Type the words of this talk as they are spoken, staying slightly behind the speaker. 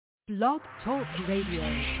Blog Talk Radio.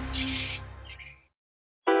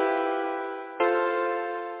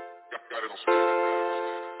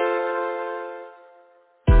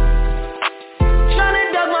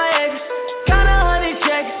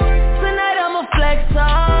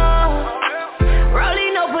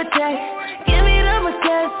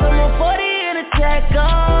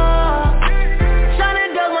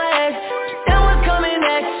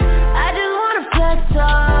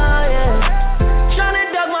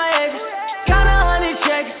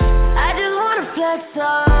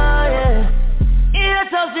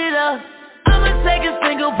 Take a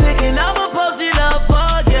single pic and I'ma post it up,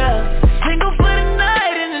 oh yeah. Single for the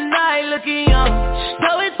night and the night looking young.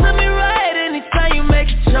 Throw it to me right anytime you make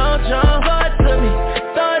it jump, jump. Throw it to me,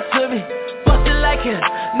 bust it like a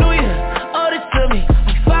New Year, owe this to me.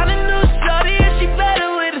 I found a new shorty and she better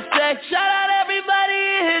with the sex. Shout out everybody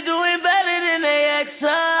in here doing better than they ex.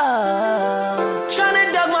 Tryna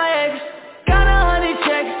duck my ex, got 100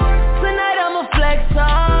 checks. Tonight I'ma flex,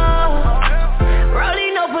 Rollie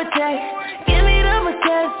no protect.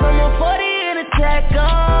 From a 40 in a tech,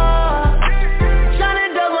 tryna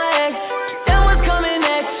duck my ex, then what's coming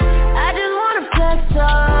next? I just wanna flex,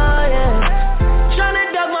 yeah. Tryna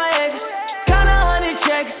duck my ex, got 100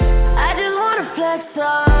 checks. I just wanna flex,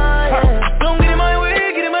 yeah. Don't get in my way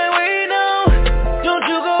now. Don't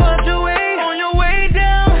you go out your way, on your way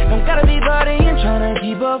down. Don't gotta be bodying, tryna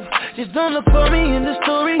keep up. Just don't look for me in the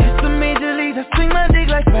story. It's the major leagues, I swing my dick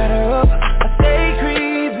like batter up. I stay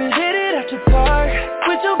creepin', hit it at your park.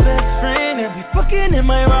 With your best friend and be fucking in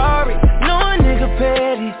my Rari. No a nigga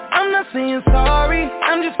petty, I'm not saying sorry.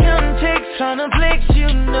 I'm just counting checks, tryna flex, you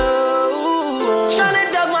know.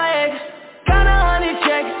 Tryna duck my ex, got 100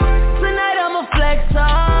 checks. Tonight I'ma flex,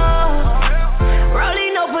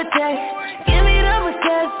 Rollie no protect. Give me the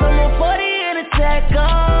protect, from a 40 in a tech,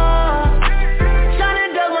 Tryna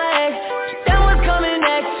duck my ex, then what's coming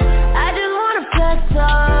next? I just wanna flex,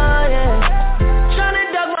 yeah. Tryna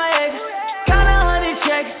duck my ex, got 100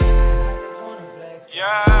 checks.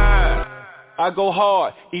 Yeah, I go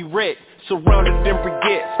hard, erect, surrounded in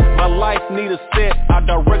briquettes. My life need a set, I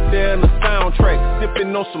direct it in the soundtrack.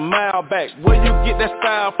 Sipping on some Malbec, where you get that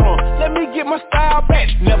style from? Let me get my style back.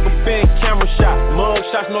 Never been camera shot, mug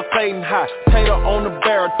shots, no fading high. Tater on the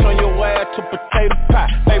barrel, turn your ass to potato pie.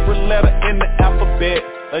 Favorite letter in the alphabet,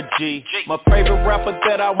 a G. My favorite rapper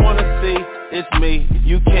that I wanna see is me.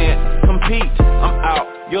 You can't compete, I'm out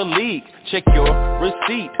your league. Check your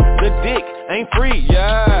receipt, the dick ain't free,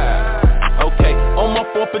 yeah. Okay, on my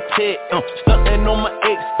forfeit, stuntin' on my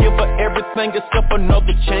ex. Give her everything except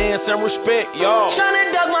another chance and respect, y'all.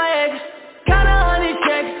 Tryna duck my ex, got 100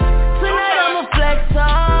 checks. Tonight I'ma flex,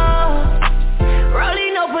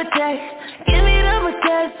 Rollie no protect. Give me the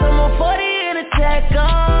protect, from a 40 in a tech,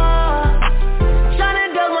 Tryna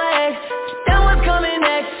duck my ex, then what's coming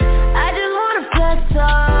next? I just wanna flex,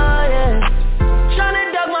 yeah. Tryna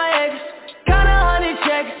duck my ex, got 100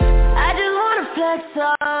 checks. I just wanna flex,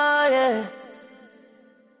 yeah.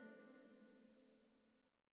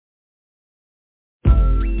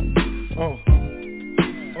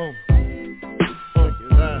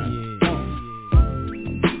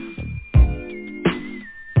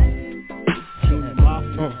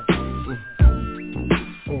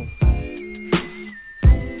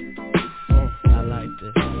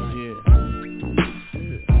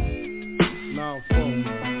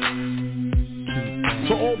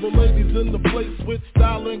 To all the ladies in the place with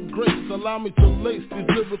style and grace, allow me to lace these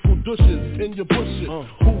lyrical douches in your bushes,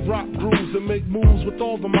 who rock grooves and make moves with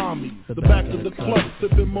all the mommies. The back of the club,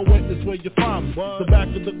 sipping my wet is where you find me. The back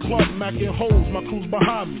of the club, macking holes, my crew's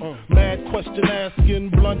behind me. Mad question asking,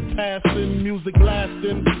 blunt passing, music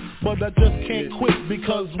blasting, but I just can't quit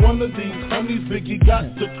because one of these honeys Biggie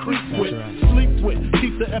got to creep with, sleep with,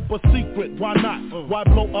 keep the ep a secret. Why not? Why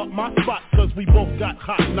blow up my spot? Cause we both got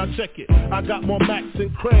hot. Now check it, I got more Max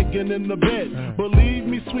and Craig and in the bed. Believe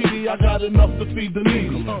me, sweetie, I got enough to feed the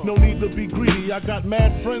needy. No need to be greedy. I got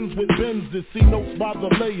mad friends with Benzes, see notes by the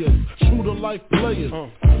layers, true to life players.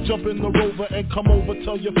 Jump in the Rover and come over.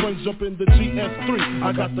 Tell your friends jump in the GS3.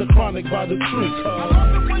 I got the chronic by the tree. I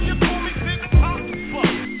love it when you call me Big Papa.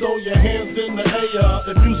 Throw your hands in the air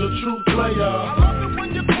if you's a true player. I love it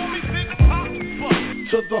when you call me Big Papa.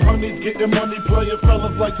 To the honeys getting money, playing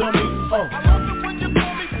fellas like dummies. I love it when you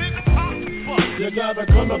call me Big Papa. You got a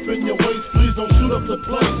gun up in your waist, please don't shoot up the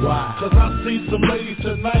place. Why? Cause I see some ladies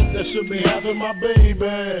tonight that should be having my baby,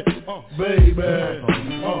 baby.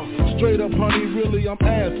 Straight up, honey, really, I'm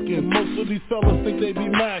asking. Most of these fellas think they be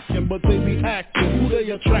macking, but they be acting. Who they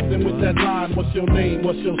attracting with that line? What's your name?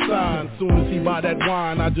 What's your sign? Soon as he buy that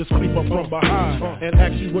wine, I just creep up from behind and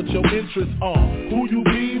ask you what your interests are. Who you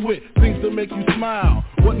be with? Things to make you smile.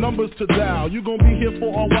 What numbers to dial? You gon' be here for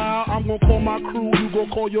a while. I'm gon' call my crew. You gon'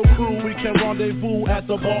 call your crew. We can rendezvous at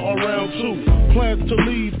the bar around 2. Plans to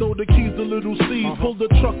leave. Throw the keys to Little C's. Pull the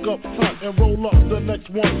truck up front and roll up the next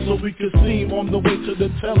one so we can see him on the way to the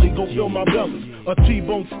telly. Go fill my belly. A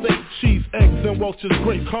T-bone steak, cheese, eggs, and Welch's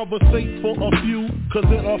grape. Conversate for a few, cause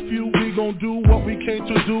in a few we gon' do what we came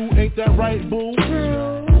to do. Ain't that right, boo?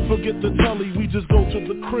 Forget the telly, we just go to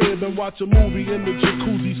the crib and watch a movie in the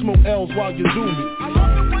jacuzzi. Smoke L's while you do me. I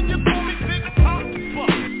love it when you call me Big Papa.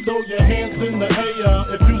 Throw your hands in the air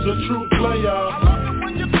if you's a true player. I love it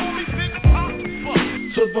when you call me Big Papa.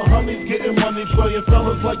 To the honeys getting money, playing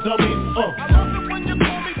fellas like dummies. I love it when you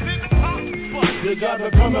call me Big Papa. You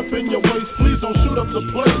gotta come up in your waist, please don't shoot up the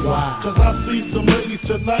place. Cause I see some ladies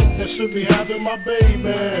tonight that should be having my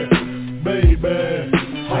baby.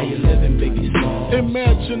 How you living, Biggie Small?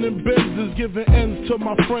 Imagine in business, giving ends to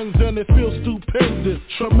my friends and it feels stupendous.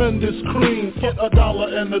 Tremendous cream, get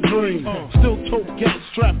 $1 and a dream. Still tote gas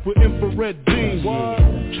strapped with infrared beams.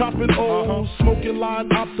 Chopping O's, smoking line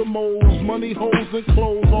optimals. Money, holes, and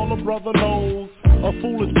clothes, all a brother knows. A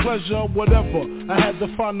foolish pleasure, whatever. I had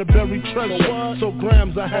to find the buried treasure. So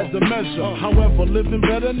grams I had to measure. However, living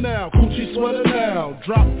better now. Coochie sweater now.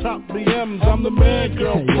 Drop top BMs, I'm the man,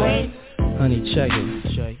 girlfriend. Honey, check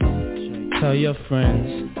it. Tell your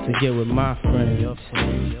friends to get with my friends.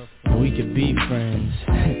 And we could be friends.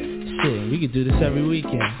 Shit, we could do this every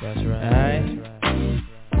weekend. That's right. Alright?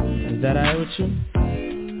 Is that alright with you?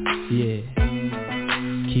 Yeah.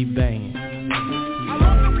 Keep banging. I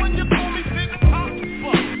love it when you call me Big Papa.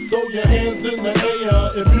 Throw your hands in the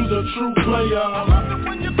air if you's a true player. I love it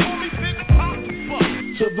when you call me Big Papa.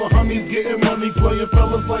 To the honeys getting money, playing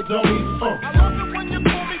fellas like dummies. I love it when you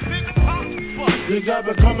call me Big Papa. You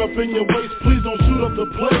gotta come up in your waist, please don't shoot up the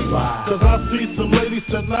place. Cause I see some ladies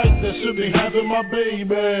tonight that should be having my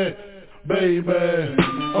baby.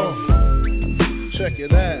 Check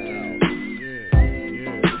it out.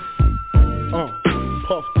 Yeah.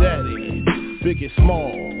 Puff Daddy, Biggie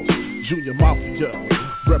Smalls, Junior Mafia,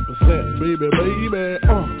 represent baby.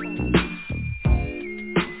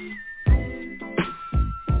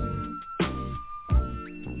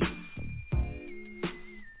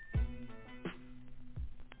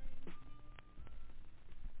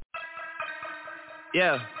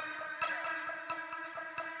 Yeah.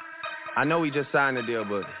 I know we just signed the deal,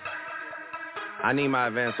 but I need my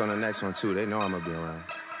advance on the next one too. They know I'm gonna be around.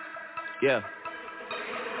 Yeah.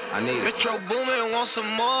 I need it. Metro Boomin want some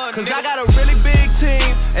more. Cause I got a really big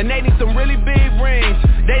team, and they need some really big rings.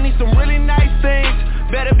 They need some really nice things.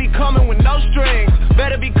 Better be coming with no strings.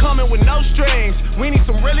 Better be coming with no strings. We need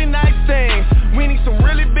some really nice things. We need some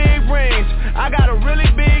really big rings. I got a really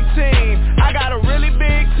big team. I got a really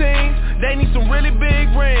big team. They need some really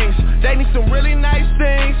big rings. They need some really nice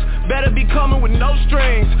things. Better be coming with no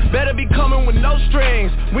strings. Better be coming with no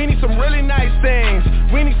strings. We need some really nice things.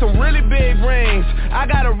 We need some really big rings. I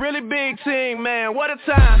got a really big team, man. What a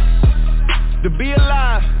time to be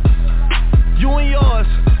alive. You and yours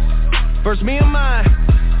versus me and mine.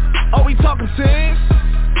 Are we talking teams?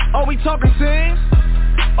 Are we talking teams?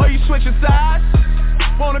 Are you switching sides?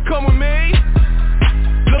 Wanna come with me?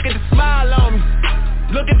 Look at the smile on me.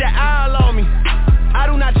 Look at the aisle on me. I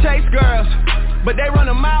do not chase girls, but they run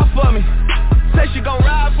a mile for me. Say she gon'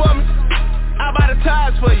 ride for me. I buy the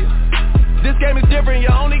tires for you. This game is different. You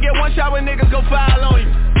only get one shot when niggas go foul on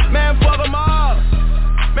you. Man, fuck them all.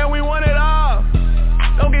 Man, we want it all.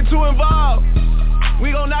 Don't get too involved.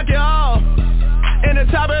 We gon' knock it off. And to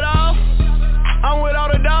top it off, I'm with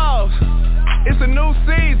all the dogs. It's a new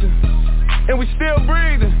season, and we still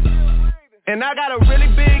breathing. And I got a really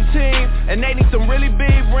big team, and they need some really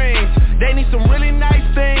big rings. They need some really nice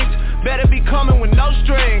things. Better be coming with no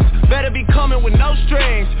strings. Better be coming with no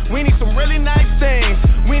strings. We need some really nice things.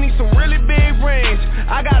 We need some really big rings.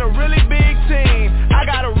 I got a really big team. I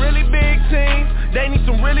got a really big team. They need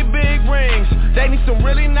some really big rings. They need some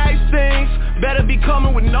really nice things. Better be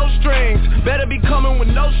coming with no strings. Better be coming with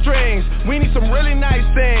no strings. We need some really nice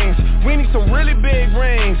things. We need some really big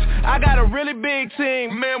rings. I got a really big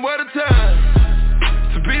team. Man, what a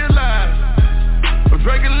time to be alive. I'm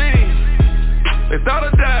drinking lean. They thought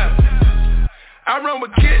I'd die. I run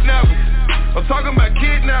with kidnappers. I'm talking about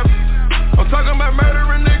kidnappers. I'm talking about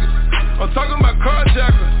murdering niggas. I'm talking about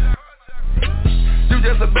carjackers. You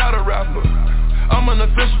just a battle rapper. I'm an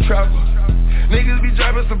official trapper. Niggas be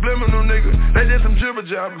driving subliminal, nigga. They just some jibber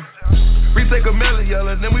jabber. We take a melon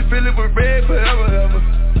yellow, then we fill it with red forever, ever.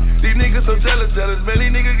 These niggas so jealous, man,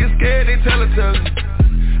 these niggas get scared, they tell it.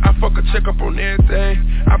 I fuck a check up on everything.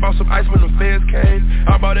 I bought some ice when the feds came.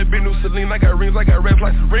 I bought that big new Celine. I got rings, I got reds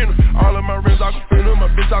like Serena. All of my rings Aquafina, my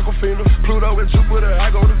bitch Aquafina. Pluto and Jupiter, I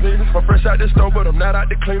go to Venus. I'm fresh out the stove, but I'm not out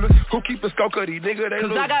the cleaner. Who keep a scope of these niggas, they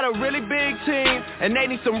lose. Cause I got a really big team, and they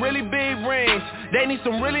need some really big rings. They need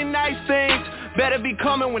some really nice things. Better be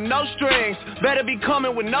coming with no strings. Better be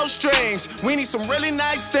coming with no strings. We need some really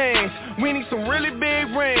nice things. We need some really big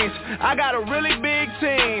rings. I got a really big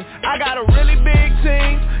team. I got a really big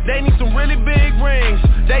team. They need some really big rings.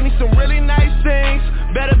 They need some really nice things.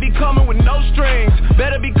 Better be coming with no strings.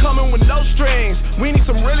 Better be coming with no strings. We need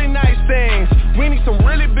some really nice things. We need some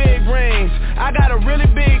really big rings. I got a really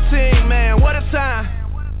big team, man. What a time.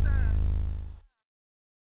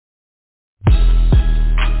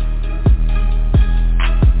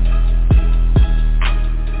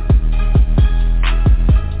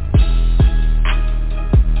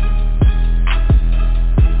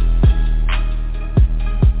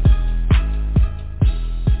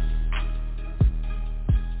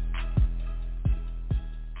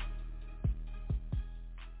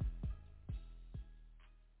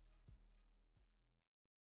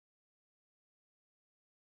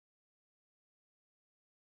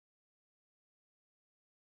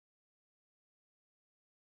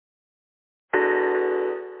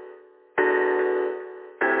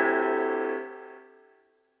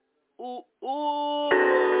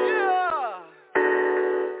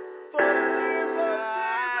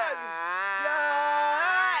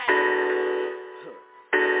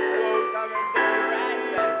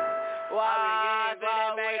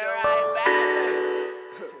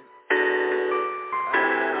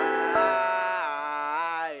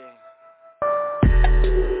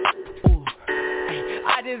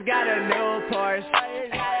 Got a new Porsche.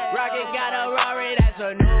 Rocket got a Rari, that's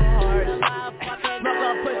a new horse. Smoke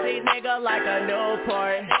a pussy nigga like a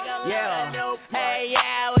Newport. Yeah. Hey,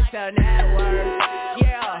 yeah, what's your net worth?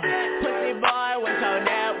 Yeah. Pussy boy, what's your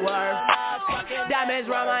net worth? Diamonds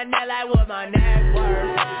round my neck like what my net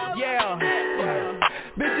worth. Yeah.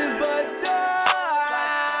 Bitches bust down.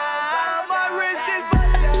 My wrist is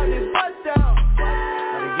bust down, it's bust down.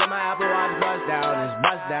 Let me get my Apple Watch bust down, it's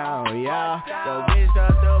bust down, yeah. Yo, bitch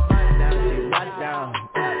up the bust down, she bust down.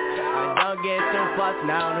 I don't get too fucked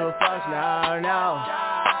now, no fucks now, no.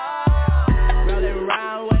 Rolling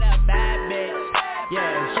around with a bad bitch.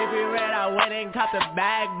 Yeah, she be red, I went and caught the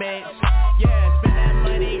bag, bitch. Yeah, spend that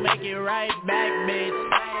money, make it right back, bitch.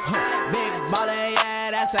 Big ballin',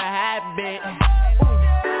 yeah, that's a habit.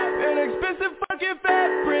 An expensive fucking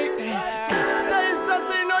fabric. Saying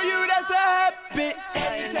something on you, that's a habit.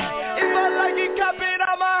 If I like it, cop it,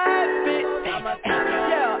 I'm a habit.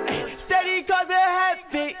 Yeah, steady cause it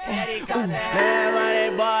habit. Man, money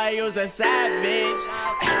boy, you's a savage.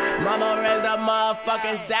 Mama raised a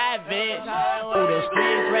motherfucking savage. Ooh, the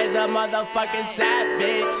streets raised a motherfucking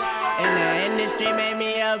savage. And the industry made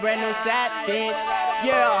me a brand new savage.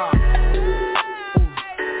 Yeah.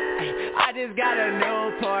 I just got a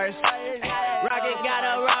new Porsche. Rocket got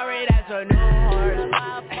a Rari, that's a new horse.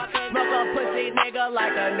 Smoke a pussy nigga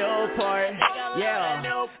like a Newport.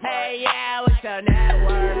 Yeah. Hey, yeah, what's your net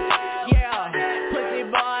worth? Yeah. Pussy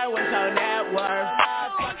boy, what's your net worth?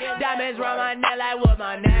 Diamonds round my neck like what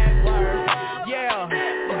my net worth. Yeah.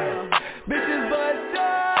 Bitches bust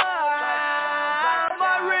down.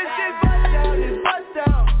 My wrist is bust down, it's bust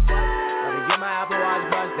down. Let me get my Apple Watch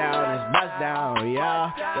bust down, it's bust down,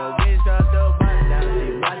 yeah. Yo, bitch up the bust down, she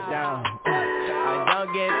bust down. I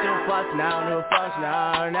don't get too fucked now, no fucks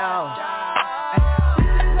now, no. This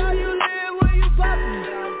is how you live when you poppin'.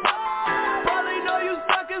 Probably know you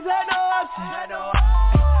suckers had no option.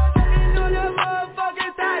 Fucking on that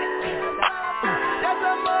motherfucking thotty. That's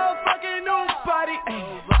a motherfucking new body.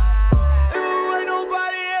 Ain't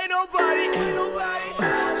nobody, ain't nobody.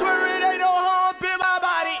 Swear it ain't no hump in my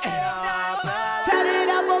body. Tatted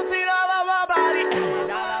up on seat all of my body.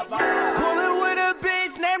 Pullin' with a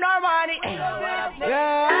bitch named Armani.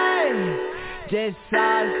 Just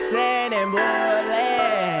saucin' and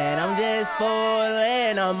bullin'. I'm just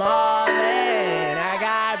foolin', I'm all in. I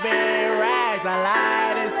got big racks, I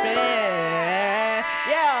like to spin.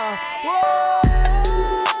 Yeah, whoa.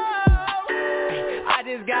 I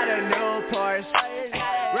just got a new Porsche.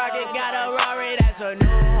 Rocket got a Rari, that's a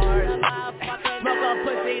new horse. Smoke a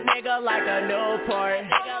pussy nigga like a Newport.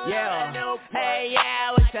 Yeah. Hey,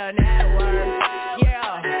 yeah, what's your net worth?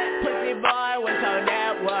 Yeah. Pussy boy, what's your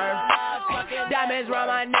net worth? Diamonds round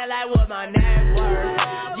my neck like what my net worth.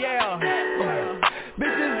 Yeah.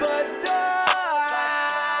 Bitches bust down.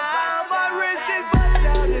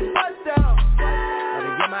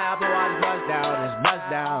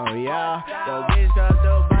 now. Don't get stuck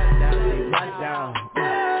to bust down, they bust down. I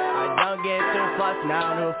don't get too fussed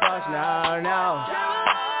now, too fussed now, now.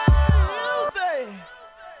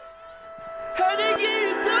 How they get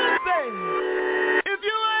you too, baby? If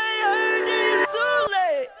you ain't heard, then you too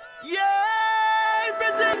late. Yeah,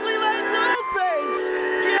 particularly like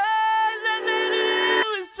toothpaste. Yeah, that made you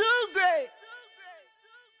is too great.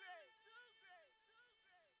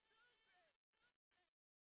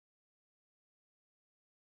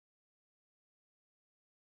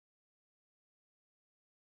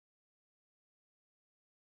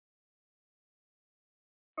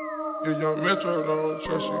 If your metro don't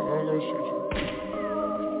trust you, I'm gonna shoot you.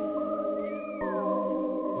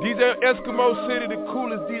 DJ Eskimo City, the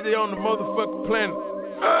coolest DJ on the motherfucking planet.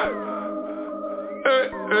 Hey, hey,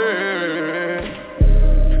 hey.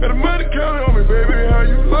 Got the money counting on me, baby, how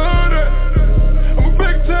you love that? I'm a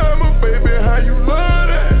big timer, baby, how you love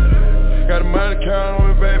that? Got the money counting on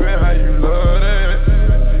me, baby, how you love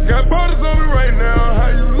that? Got borders on me right now, how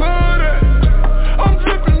you love that? I'm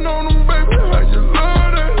dripping on them, baby, how you love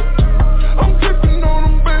that? I'm dripping on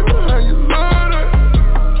them, baby, how you love that?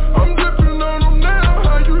 I'm dripping on them now,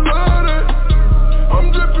 how you love that? I'm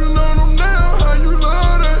dripping on them now, how you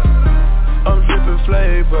love that? I'm dripping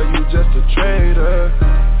flavor, you just a trader.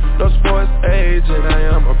 No sports agent, I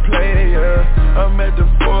am a player. I'm at the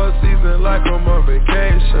Four Seasons like I'm on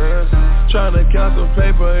vacation. Tryna count some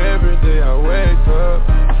paper every day I wake up.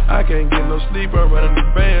 I can't get no sleep, I'm running the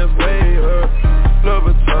bands way up.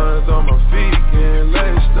 Louboutins on my feet, getting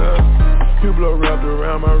laced up. Hublot wrapped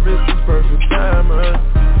around my wrist, it's perfect timing.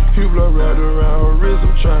 Hublot wrapped around her wrist,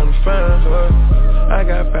 I'm tryna find her. I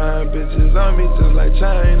got fine bitches on me just like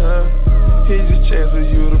China. Here's your chance for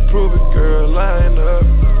you to prove it, girl, line up.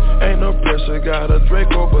 Ain't no pressure, got a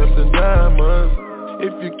Draco bustin' diamonds.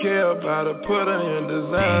 If you care about her, put her in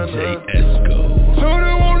designer. DJ Esco. So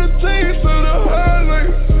they want a taste of the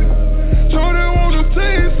highlights. So they want a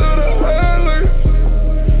taste of the highlights.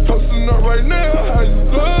 Toasting up right now, how you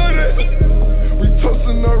love that? We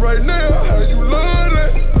toasting up right now, how you love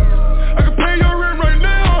that? I can pay your rent right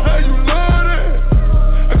now, how you love that?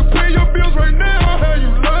 I can pay your bills right now, how you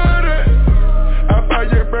love that? I buy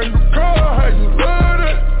your brand new car, how you love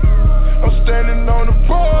that? I'm standing on the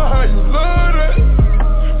bar, how you love that?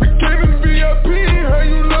 We came in VIP, how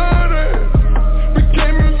you love that? We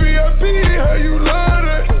came in VIP, how you love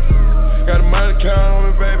that? Got a money count on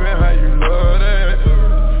me, baby, how you love that?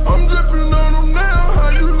 I'm dripping on them now, how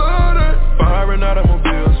you love that? Firing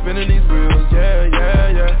automobiles, spinning these wheels, yeah, yeah,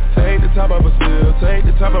 yeah. Take the top of a seal, take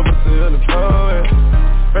the top of a seal and throw it.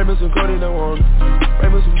 Bring me some Cody, I want it.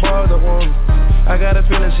 Bring me some bars, I want it. I got a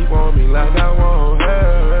feeling she want me like I want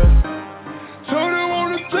her. So they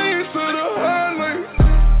want a taste of the highlights.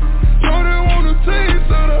 So they want a taste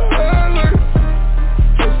of the highlights.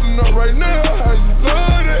 Toasting up right now, how you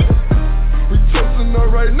love that? We toasting up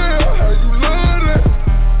right now, how you love that?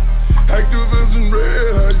 Activism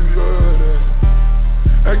red, how you love that?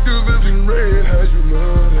 Activism red, how you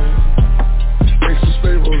love that? Extra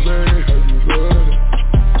spray rose, how you love that?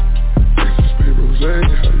 Extra spray rose, how you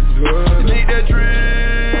love that? You need that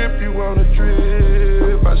drip, you want a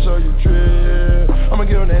drip, I show you drip. I'ma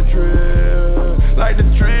get on that drip. Like the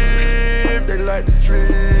drip, they like the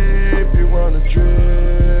drip. You want a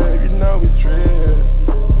drip, you know we drip.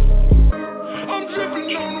 I'm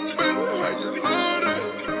dripping on them, baby, how you love that?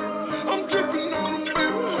 I'm dripping on them,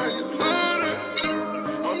 baby, how you love that?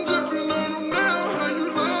 I'm dripping on them now, how you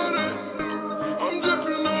love that? I'm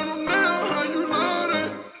dripping on them now, how you love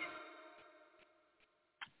that?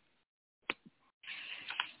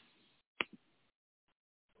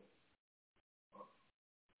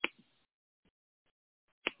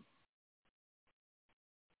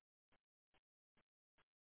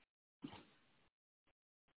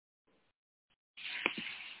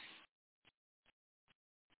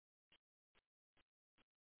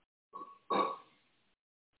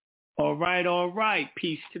 All right.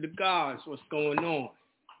 Peace to the gods. What's going on?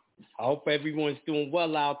 I hope everyone's doing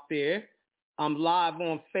well out there. I'm live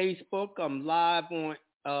on Facebook. I'm live on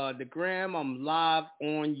the gram. I'm live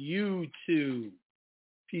on YouTube.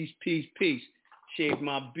 Peace, peace, peace. Shaved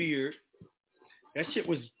my beard. That shit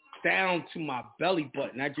was down to my belly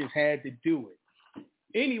button. I just had to do it.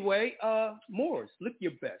 Anyway, Moors, look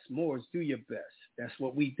your best. Moors, do your best. That's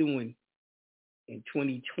what we doing in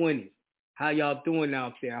 2020. How y'all doing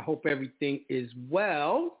out there? I hope everything is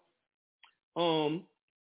well. We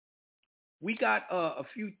got a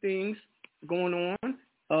few things going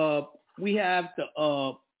on. We have the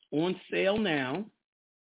on sale now.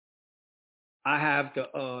 I have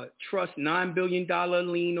the Trust $9 billion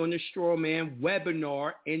Lien on the Straw Man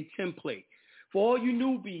webinar and template. For all you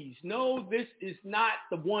newbies, no, this is not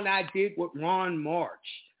the one I did with Ron March.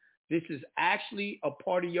 This is actually a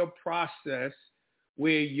part of your process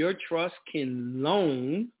where your trust can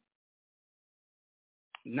loan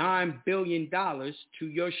 $9 billion to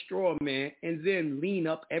your straw man and then lean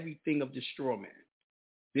up everything of the straw man.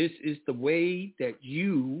 This is the way that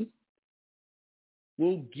you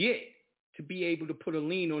will get to be able to put a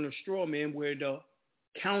lien on a straw man where the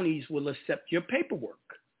counties will accept your paperwork.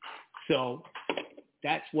 So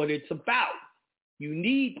that's what it's about. You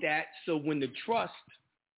need that so when the trust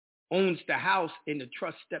owns the house and the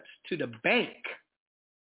trust steps to the bank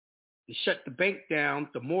to shut the bank down,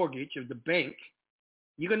 the mortgage of the bank,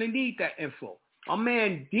 you're going to need that info. My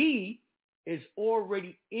man D is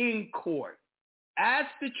already in court. As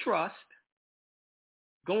the trust,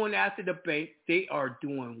 going after the bank, they are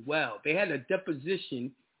doing well. They had a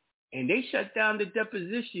deposition, and they shut down the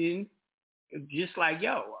deposition just like,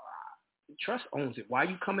 yo, the trust owns it. Why are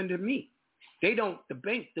you coming to me? The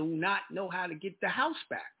bank do not know how to get the house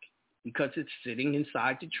back because it's sitting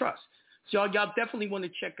inside the trust. So y'all definitely want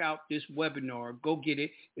to check out this webinar. Go get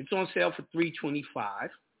it. It's on sale for $325.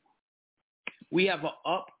 We have an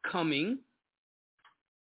upcoming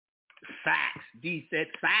facts. D said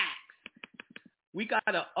facts. We got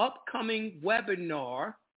an upcoming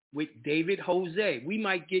webinar with David Jose. We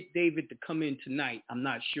might get David to come in tonight. I'm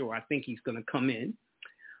not sure. I think he's going to come in.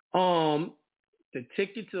 The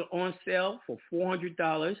tickets are on sale for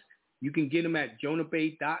 $400. You can get them at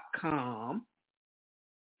jonahbay.com.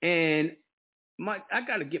 And I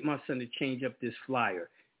got to get my son to change up this flyer.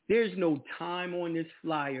 There's no time on this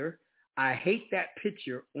flyer. I hate that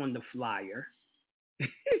picture on the flyer.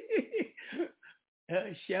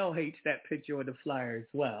 Shell hates that picture on the flyer as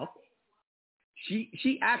well.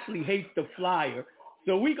 She actually hates the flyer.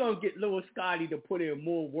 So we're going to get little Scotty to put in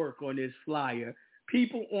more work on this flyer.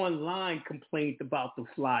 People online complained about the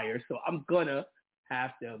flyer, so I'm going to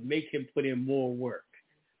have to make him put in more work.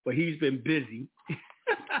 But he's been busy.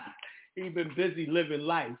 He's been busy living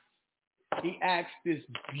life. He asked this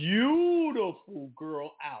beautiful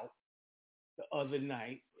girl out the other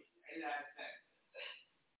night.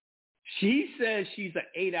 She says she's an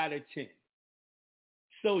 8 out of 10.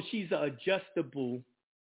 So she's an adjustable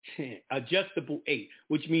 8,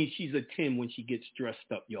 which means she's a 10 when she gets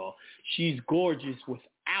dressed up, y'all. She's gorgeous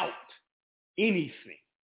without anything.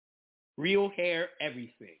 Real hair,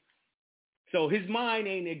 everything. So his mind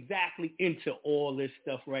ain't exactly into all this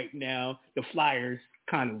stuff right now. The flyer's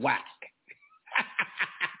kind of whack.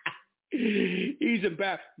 He's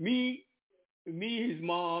embarrassed. Me, his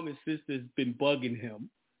mom and sister's been bugging him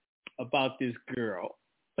about this girl.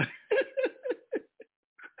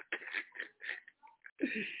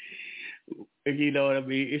 You know what I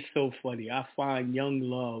mean? It's so funny. I find young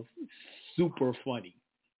love super funny.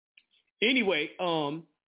 Anyway,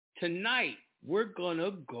 tonight we're going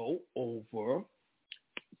to go over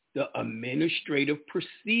the Administrative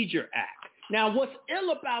Procedure Act. Now, what's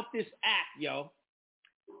ill about this act, yo,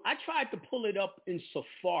 I tried to pull it up in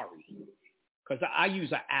Safari because I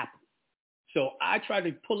use an Apple. So I tried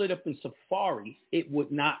to pull it up in Safari. It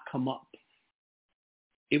would not come up.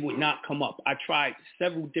 It would not come up. I tried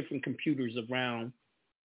several different computers around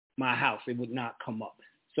my house. It would not come up.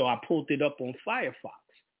 So I pulled it up on Firefox.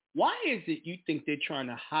 Why is it you think they're trying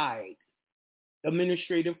to hide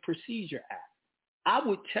Administrative Procedure Act? I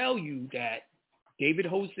would tell you that David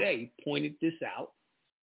Jose pointed this out.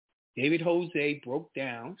 David Jose broke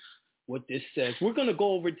down what this says. We're going to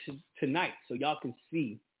go over it tonight so y'all can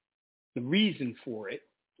see the reason for it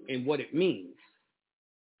and what it means.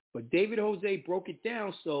 But David Jose broke it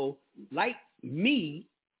down, so like me,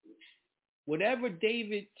 whatever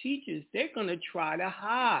David teaches, they're going to try to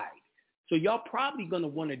hide. So y'all probably going to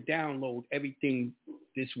want to download everything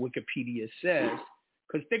this Wikipedia says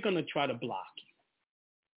because they're going to try to block you.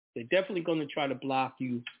 They're definitely going to try to block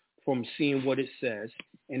you from seeing what it says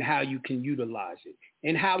and how you can utilize it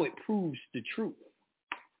and how it proves the truth.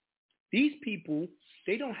 These people,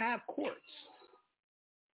 they don't have courts.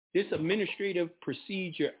 This Administrative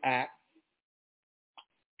Procedure Act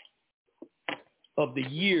of the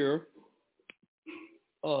year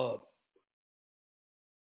of,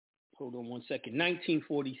 hold on one second,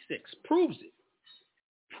 1946, proves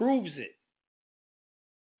it.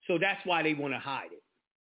 So that's why they want to hide it.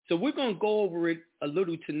 So we're going to go over it a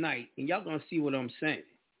little tonight, and y'all going to see what I'm saying.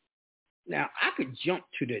 Now, I could jump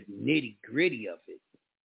to the nitty-gritty of it.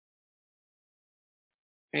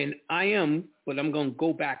 And I am, but I'm going to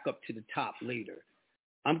go back up to the top later.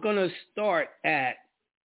 I'm going to start at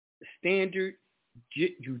standard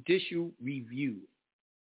judicial review.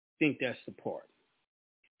 I think that's the part.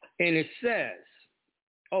 And it says,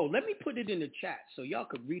 Oh, let me put it in the chat so y'all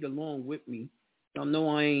could read along with me. Y'all know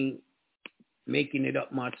I ain't making it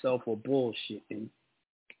up myself or bullshitting.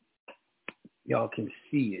 Y'all can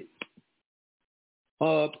see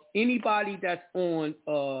it. Anybody that's on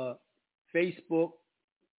Facebook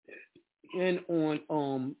and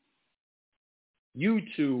on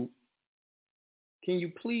YouTube, can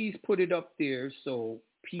you please put it up there so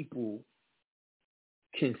people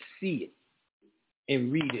can see it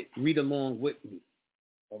and read along with me?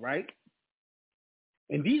 All right?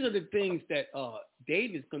 And these are the things that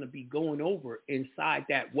Dave is going to be going over inside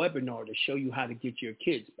that webinar to show you how to get your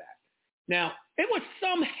kids back. Now, it was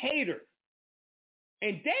some hater,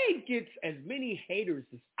 and Dave gets as many haters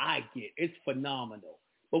as I get. It's phenomenal.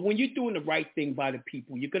 But when you're doing the right thing by the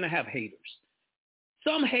people, you're going to have haters.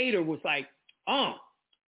 Some hater was like,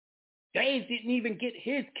 Dave didn't even get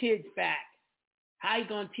his kids back. How you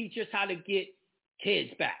going to teach us how to get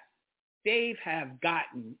kids back? Dave have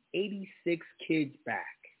gotten 86 kids back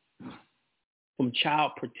from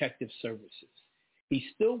Child Protective Services. He's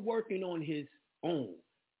still working on his own.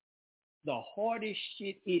 The hardest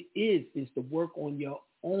shit it is to work on your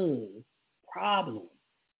own problem.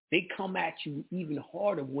 They come at you even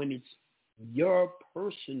harder when it's your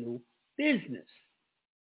personal business.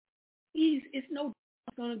 It's no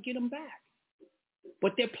going to get them back.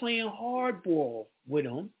 But they're playing hardball with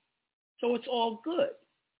him, so it's all good.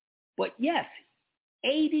 But yes,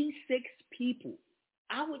 86 people.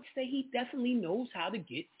 I would say he definitely knows how to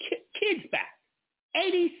get kids back.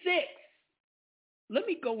 86. Let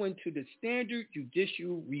me go into the standard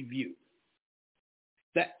judicial review.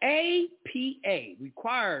 The APA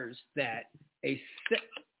requires that to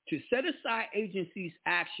set aside agencies'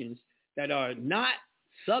 actions that are not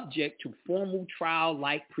subject to formal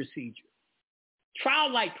trial-like procedure.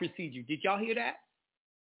 Trial-like procedure. Did y'all hear that?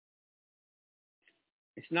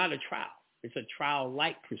 It's not a trial. It's a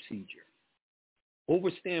trial-like procedure.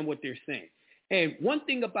 Understand what they're saying. And one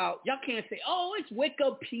thing about, y'all can't say, oh, it's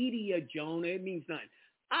Wikipedia, Jonah. It means nothing.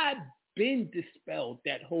 I've been dispelled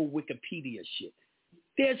that whole Wikipedia shit.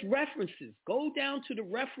 There's references. Go down to the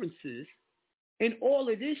references, and all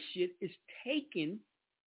of this shit is taken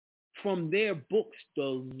from their books,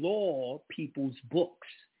 the law people's books.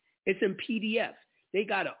 It's in PDF. They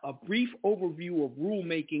got a brief overview of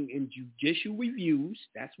rulemaking and judicial reviews.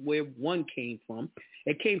 That's where one came from.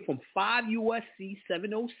 It came from 5 U.S.C.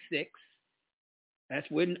 706. That's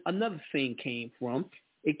where another thing came from.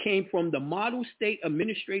 It came from the Model State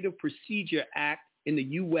Administrative Procedure Act in the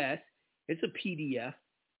U.S. It's a PDF.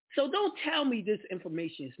 So don't tell me this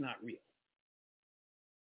information is not real.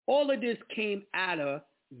 All of this came out of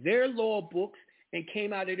their law books and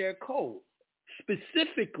came out of their code,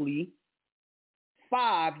 specifically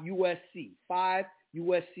 5 U.S.C.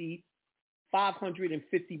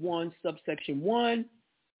 551 subsection 1,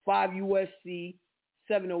 5 U.S.C.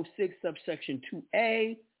 706 subsection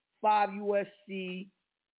 2A, 5 U.S.C.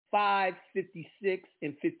 556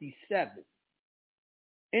 and 57,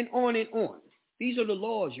 and on and on. These are the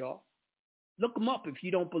laws, y'all. Look them up if you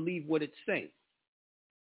don't believe what it's saying.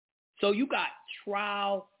 So you got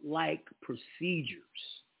trial-like procedures.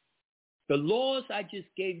 The laws I just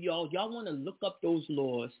gave y'all want to look up those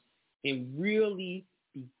laws and really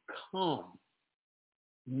become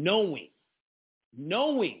knowing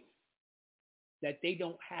that they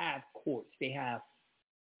don't have courts. They have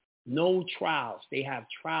no trials. They have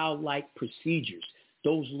trial-like procedures.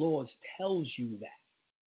 Those laws tells you that.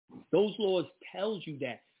 Those laws tells you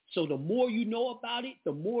that. So the more you know about it,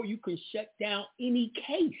 the more you can shut down any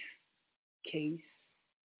case,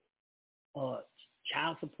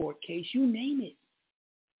 child support case, you name it.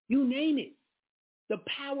 You name it. The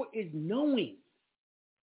power is knowing.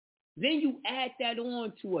 Then you add that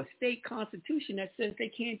on to a state constitution that says they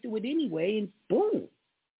can't do it anyway, and boom.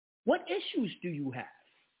 What issues do you have?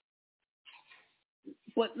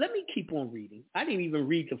 But let me keep on reading. I didn't even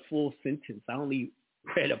read the full sentence. I only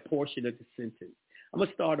read a portion of the sentence. I'm going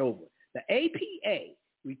to start over. The APA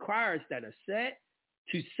requires that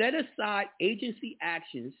to set aside agency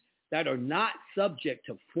actions that are not subject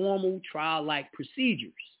to formal trial-like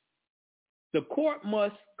procedures. The court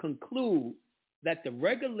must conclude that the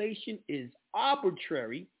regulation is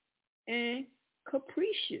arbitrary and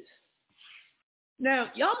capricious. Now,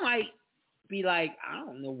 y'all might be like, I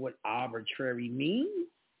don't know what arbitrary means.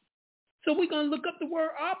 So we're going to look up the word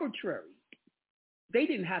arbitrary. They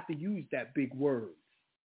didn't have to use that big word,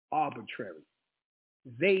 arbitrary.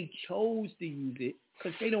 They chose to use it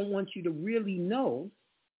because they don't want you to really know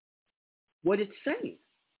what it's saying.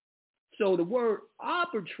 So the word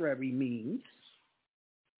arbitrary means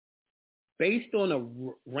based on a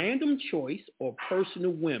random choice or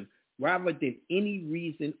personal whim. rather than any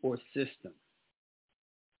reason or system.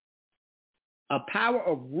 A power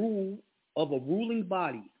of rule of a ruling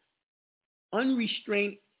body,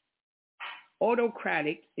 unrestrained,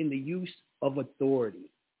 autocratic in the use of authority.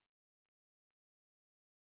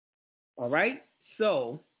 All right?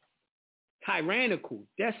 So, tyrannical,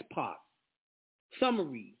 despot,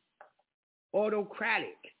 summary,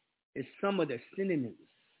 autocratic is some of the synonyms.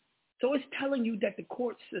 So it's telling you that the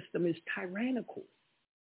court system is tyrannical,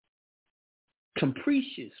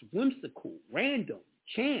 capricious, whimsical, random,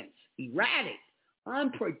 chance, erratic,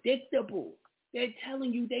 unpredictable. They're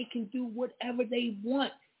telling you they can do whatever they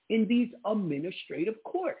want in these administrative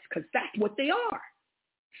courts because that's what they are.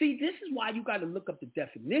 See, this is why you got to look up the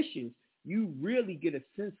definitions. You really get a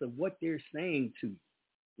sense of what they're saying to you,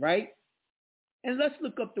 right? And let's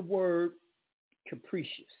look up the word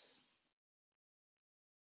capricious.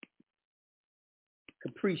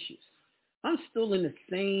 Capricious. I'm still in the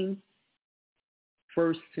same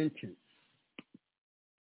first sentence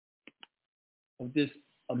of this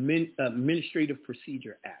Administrative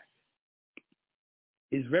Procedure Act.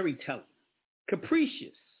 Is very telling.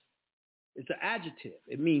 Capricious is an adjective.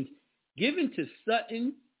 It means given to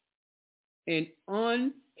sudden and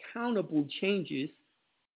uncountable changes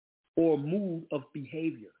or mood of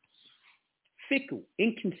behavior. Fickle,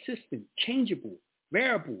 inconsistent, changeable,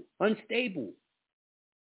 variable, unstable,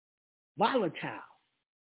 volatile.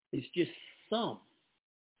 It's just some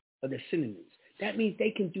of the synonyms. That means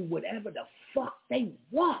they can do whatever the fuck they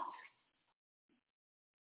want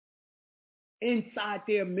inside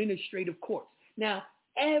their administrative courts. Now,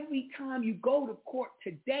 every time you go to court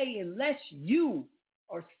today, unless you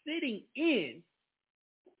are sitting in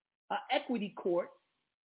an equity court,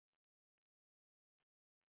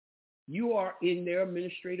 you are in their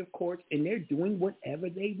administrative courts and they're doing whatever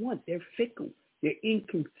they want. They're fickle. They're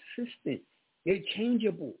inconsistent. They're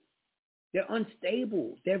changeable. They're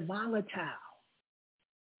unstable. They're volatile.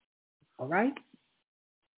 All right?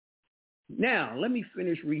 Now, let me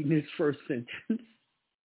finish reading this first sentence.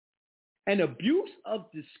 An abuse of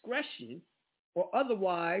discretion or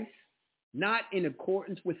otherwise not in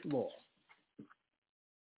accordance with law.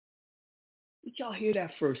 Did y'all hear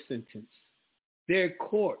that first sentence? Their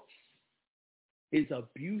courts is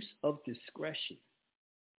abuse of discretion.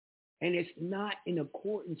 And it's not in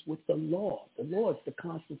accordance with the law. The law is the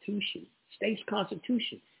Constitution. State's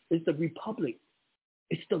Constitution is the Republic.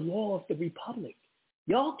 It's the law of the Republic.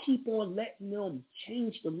 Y'all keep on letting them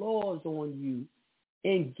change the laws on you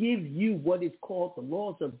and give you what is called the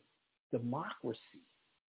laws of democracy.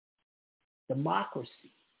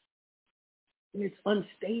 Democracy. And it's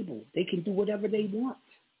unstable. They can do whatever they want.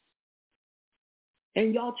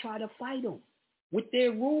 And y'all try to fight them with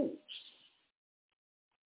their rules.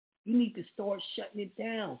 You need to start shutting it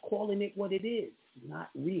down, calling it what it is. Not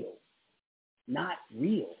real. Not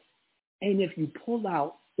real. And if you pull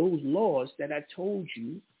out those laws that I told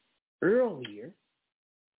you earlier,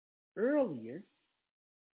 5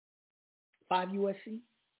 USC.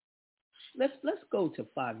 Let's go to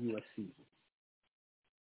 5 USC.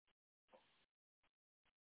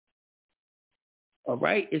 All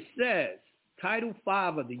right. It says Title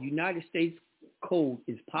 5 of the United States Code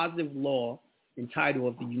is positive law and title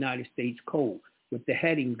of the United States Code with the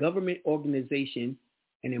heading Government Organization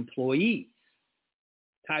and Employees.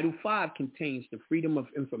 Title 5 contains the Freedom of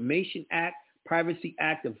Information Act, Privacy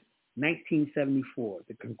Act of 1974,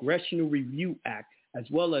 the Congressional Review Act, as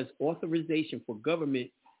well as authorization for government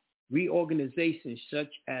reorganization such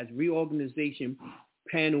as Reorganization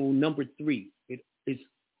Panel Number 3. It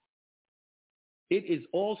is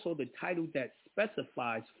also the title that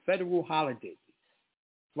specifies federal holidays,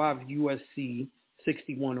 5 USC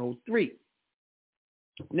 6103.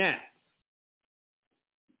 Now,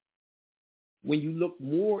 when you look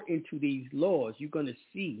more into these laws, you're going to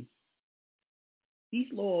see these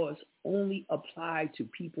laws only apply to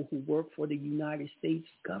people who work for the United States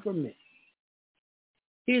government.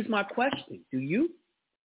 Here's my question. Do you?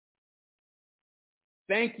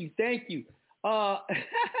 Thank you.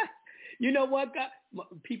 You know what?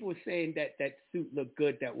 People were saying that suit looked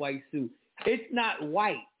good, that white suit. It's not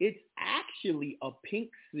white. It's actually a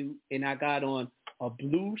pink suit, and I got on a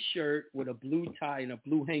blue shirt with a blue tie and a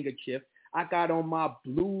blue handkerchief. I got on my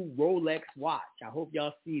blue Rolex watch. I hope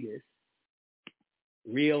y'all see this.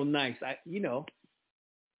 Real nice.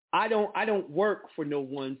 I don't work for no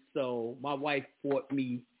one, so my wife bought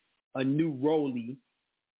me a new Rollie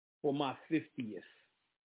for my 50th.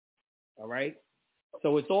 All right?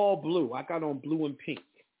 So it's all blue. I got on blue and pink.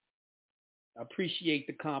 I appreciate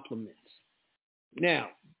the compliments. Now,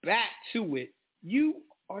 back to it. You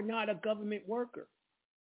are not a government worker.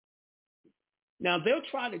 Now, they'll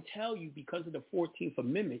try to tell you because of the 14th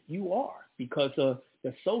Amendment, you are, because of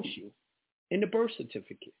the social and the birth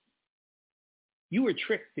certificate. You were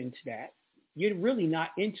tricked into that. You're really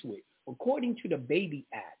not into it. According to the Baby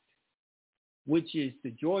Act, which is the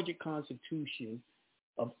Georgia Constitution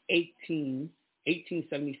of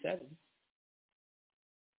 1877,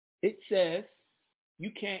 it says you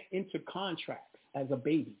can't enter contracts as a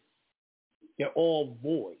baby. They're all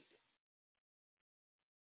void.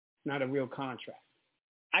 It's not a real contract.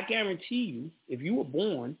 I guarantee you, if you were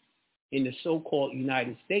born in the so-called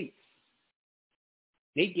United States,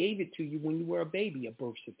 they gave it to you when you were a baby, a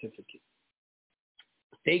birth certificate.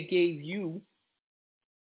 They gave you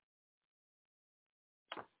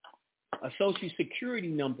a social security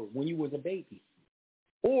number when you was a baby.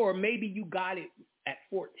 Or maybe you got it at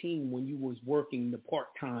 14 when you was working the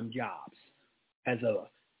part-time jobs as a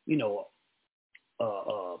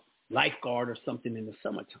lifeguard or something in the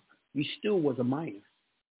summertime. You still was a minor,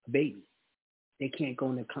 a baby. They can't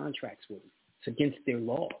go into contracts with you. It's against their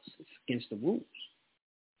laws. It's against the rules,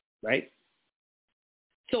 right?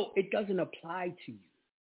 So it doesn't apply to you.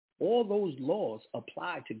 All those laws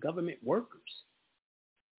apply to government workers.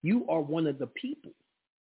 You are one of the people.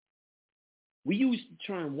 We use the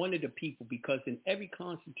term one of the people because in every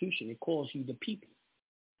constitution it calls you the people.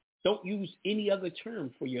 Don't use any other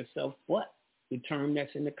term for yourself but the term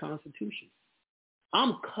that's in the Constitution.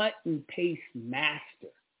 I'm cut and paste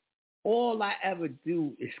master. All I ever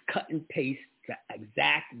do is cut and paste the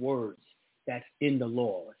exact words that's in the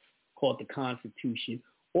laws called the Constitution,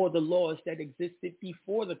 or the laws that existed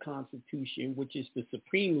before the Constitution, which is the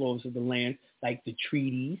supreme laws of the land, like the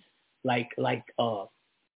treaties, like the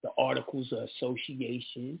Articles of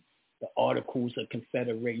Association, the Articles of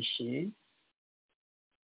Confederation.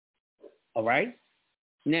 All right?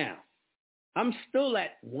 Now, I'm still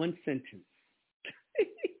at one sentence.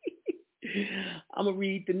 I'm going to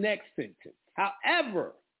read the next sentence.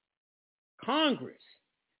 However, Congress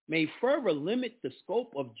may further limit the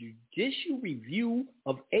scope of judicial review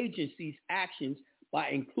of agencies' actions by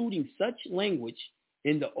including such language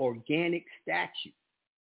in the organic statute.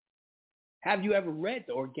 Have you ever read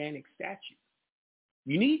the organic statute?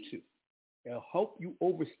 You need to. It'll help you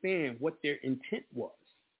understand what their intent was.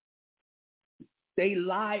 They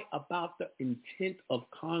lie about the intent of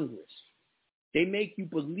Congress. They make you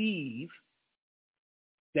believe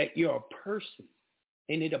that you're a person,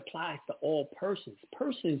 and it applies to all persons.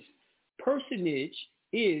 Personage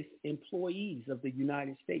is employees of the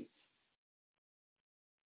United States,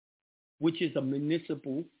 which is a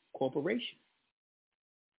municipal corporation.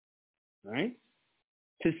 All right?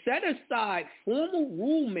 To set aside formal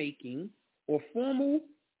rulemaking or formal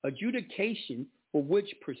adjudication for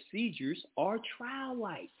which procedures are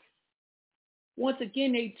trial-like. Once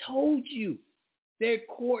again, they told you their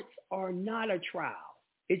courts are not a trial.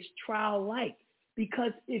 It's trial-like.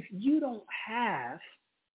 Because if you don't have,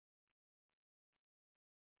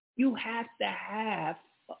 you have to have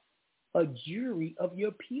a jury of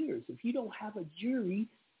your peers. If you don't have a jury,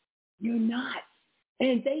 you're not.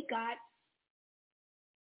 And they got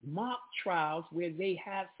mock trials where they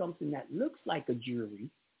have something that looks like a jury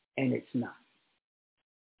and it's not.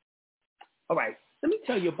 All right, let me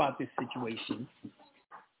tell you about this situation.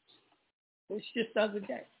 It's just the other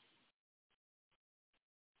day.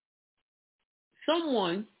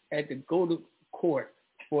 Someone had to go to court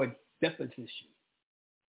for a deposition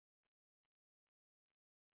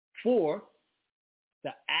for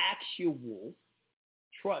the actual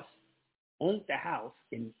trust owned the house,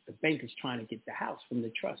 and the bank is trying to get the house from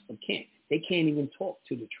the trust, but they can't even talk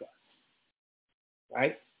to the trust,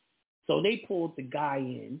 right? So they pulled the guy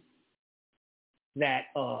in that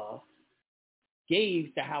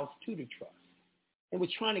gave the house to the trust and was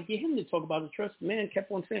trying to get him to talk about the trust. The man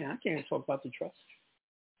kept on saying, I can't talk about the trust.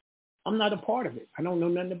 I'm not a part of it. I don't know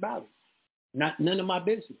nothing about it. None of my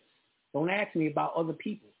business. Don't ask me about other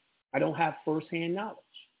people. I don't have firsthand knowledge.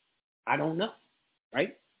 I don't know,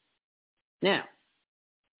 right? Now,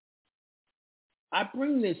 I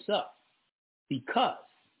bring this up because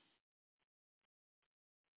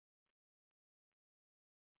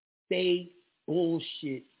they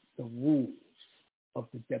bullshit the rules of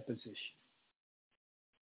the deposition.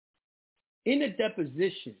 In a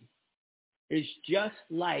deposition, it's just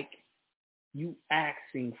like you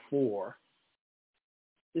asking for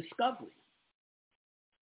discovery.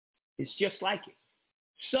 It's just like it.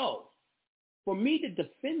 So, for me to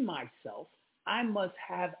defend myself, I must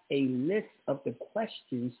have a list of the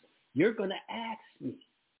questions you're going to ask me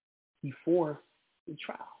before the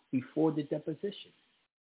trial, before the deposition.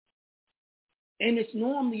 And it's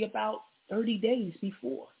normally about 30 days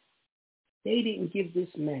before. They didn't give this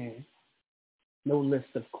man No list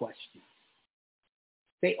of questions.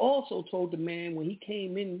 They also told the man when he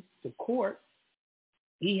came in to court,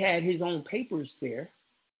 he had his own papers there.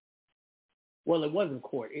 Well, it wasn't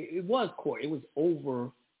court. It was court. It was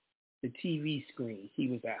over the TV screen. He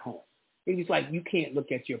was at home. It was like, you can't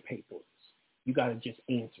look at your papers. You got to just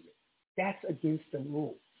answer it. That's against the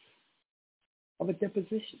rules of a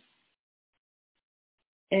deposition.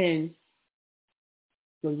 And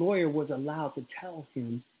the lawyer was allowed to tell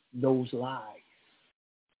him those lies.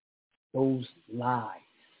 Those lies.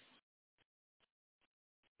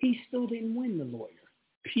 He still didn't win, the lawyer.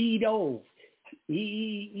 Pedo.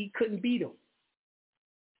 He couldn't beat him.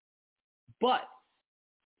 But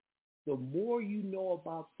the more you know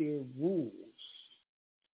about their rules,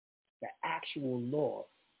 the actual law,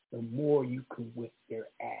 the more you can whip their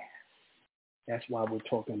ass. That's why we're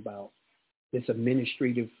talking about this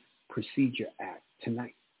Administrative Procedure Act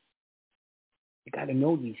tonight. You got to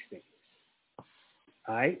know these things.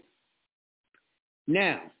 All right?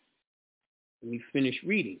 Now, let me finish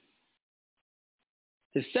reading.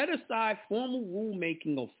 To set aside formal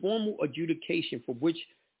rulemaking or formal adjudication for which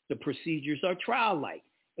the procedures are trial-like,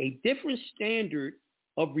 a different standard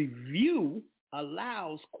of review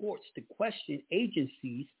allows courts to question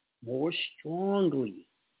agencies more strongly.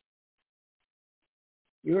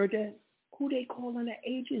 You heard that? Who they calling an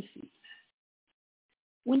agency?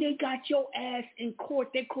 When they got your ass in court,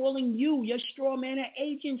 they're calling you, your straw man, an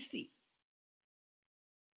agency.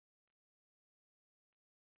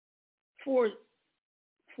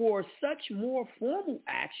 For such more formal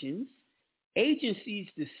actions, agencies'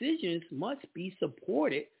 decisions must be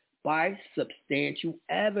supported by substantial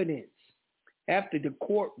evidence after the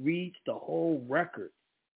court reads the whole record,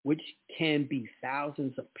 which can be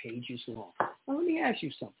thousands of pages long. Now, let me ask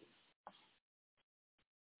you something.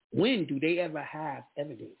 When do they ever have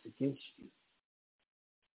evidence against you?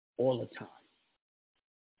 All the time.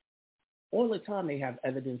 All the time they have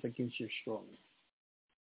evidence against your straw man.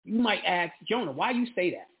 You might ask, Jonah, why you say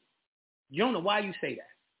that? Jonah, why you say that?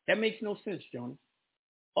 That makes no sense, Jonah.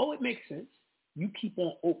 Oh, it makes sense. You keep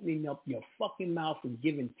on opening up your fucking mouth and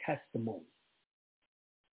giving testimony.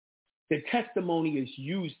 The testimony is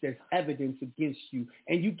used as evidence against you,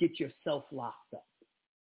 and you get yourself locked up.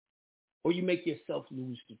 Or you make yourself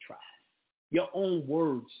lose the trial. Your own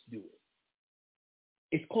words do it.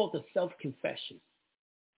 It's called a self-confession.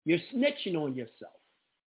 You're snitching on yourself.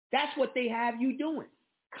 That's what they have you doing.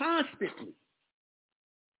 Constantly.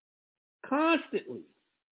 Constantly.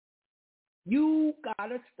 You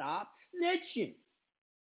gotta stop snitching.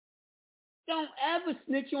 Don't ever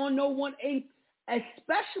snitch on no one,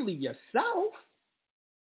 especially yourself.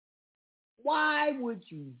 Why would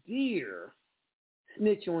you dare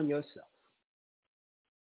snitch on yourself?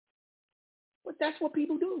 But that's what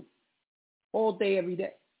people do. All day, every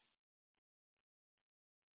day.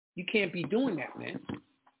 You can't be doing that, man.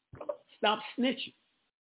 Stop snitching.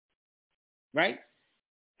 Right?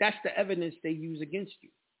 That's the evidence they use against you.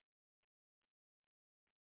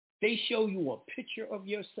 They show you a picture of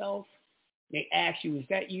yourself. They ask you, is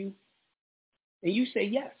that you? And you say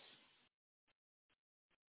yes.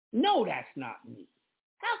 No, that's not me.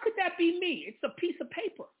 How could that be me? It's a piece of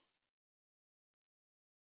paper.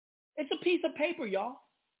 It's a piece of paper, y'all.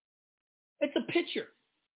 It's a picture.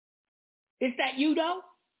 Is that you, though?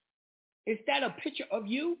 Is that a picture of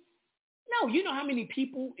you? No, you know how many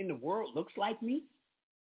people in the world looks like me?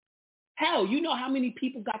 Hell, you know how many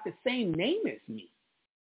people got the same name as me?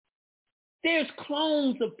 There's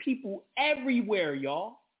clones of people everywhere,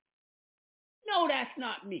 y'all. No, that's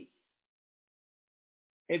not me.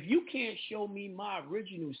 If you can't show me my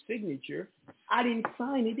original signature, I didn't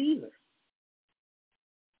sign it either.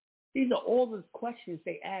 These are all the questions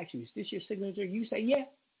they ask you. Is this your signature? You say, yeah.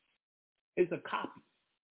 It's a copy.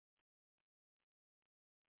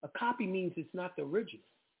 A copy means it's not the original.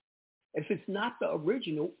 If it's not the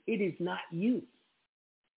original, it is not you.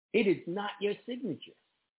 It is not your signature.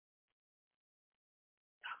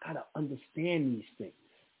 Y'all got to understand these things.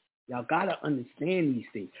 Y'all got to understand these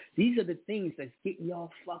things. These are the things that's getting y'all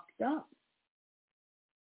fucked up.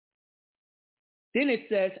 Then it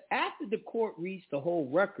says, after the court reads the whole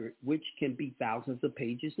record, which can be thousands of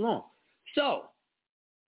pages long. So,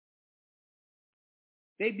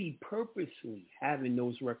 they be purposely having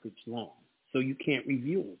those records long so you can't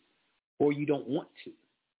review them or you don't want to.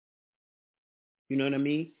 You know what I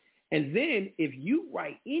mean? And then if you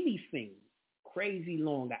write anything crazy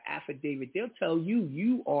long, an affidavit, they'll tell you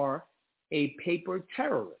you are a paper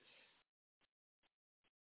terrorist.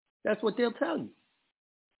 That's what they'll tell you.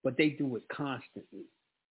 But they do it constantly.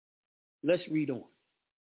 Let's read on.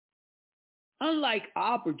 Unlike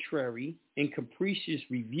arbitrary and capricious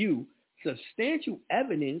review, Substantial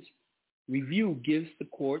evidence review gives the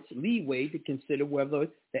courts leeway to consider whether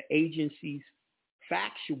the agency's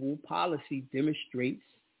factual policy demonstrates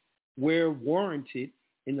where warranted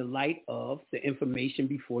in the light of the information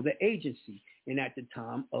before the agency and at the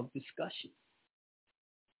time of discussion.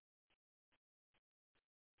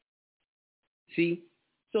 See,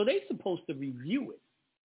 so they're supposed to review it.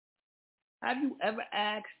 Have you ever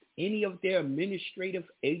asked any of their administrative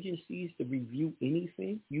agencies to review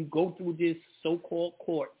anything? You go through this so-called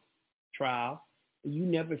court trial, and you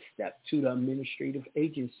never step to the administrative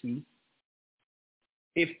agency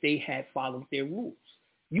if they had followed their rules.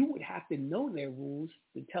 You would have to know their rules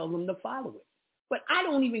to tell them to follow it. But I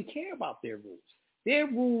don't even care about their rules. Their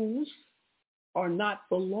rules are not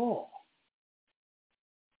the law.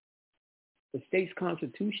 The state's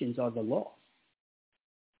constitutions are the law.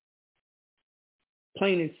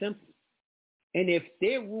 Plain and simple. And if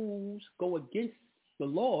their rules go against the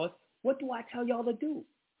laws, what do I tell y'all to do?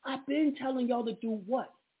 I've been telling y'all to do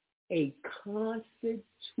what? A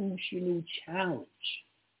constitutional challenge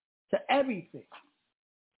to everything.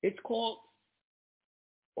 It's called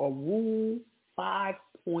a Rule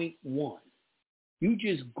 5.1. You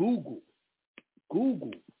just Google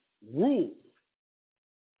rule,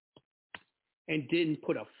 and then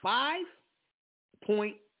put a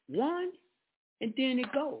 5.1, and then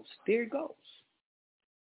it goes. There it goes.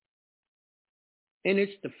 And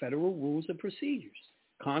it's the Federal Rules of Procedures.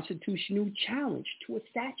 Constitutional challenge to a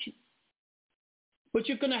statute. But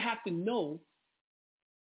you're going to have to know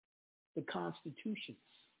the constitutions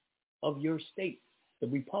of your state, the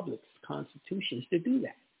republic's constitutions, to do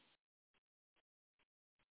that.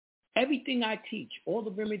 Everything I teach, all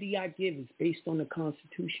the remedy I give is based on the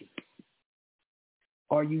Constitution.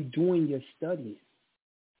 Are you doing your studying?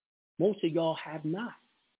 Most of y'all have not.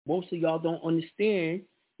 Most of y'all don't understand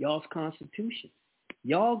y'all's Constitution.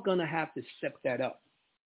 Y'all gonna have to step that up.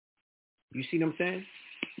 You see what I'm saying?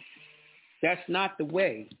 That's not the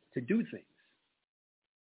way to do things.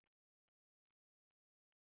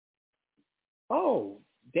 Oh,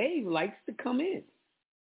 Dave likes to come in.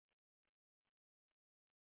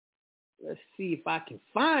 Let's see if I can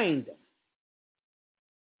find him.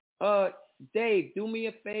 Dave, do me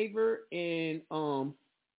a favor and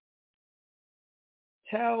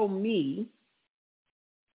tell me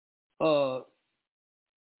what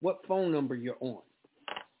phone number you're on,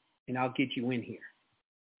 and I'll get you in here.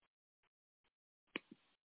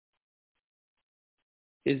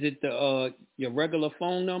 Is it the your regular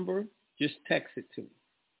phone number? Just text it to me.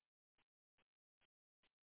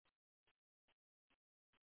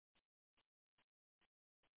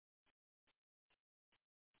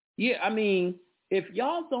 Yeah, I mean, if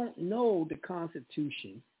y'all don't know the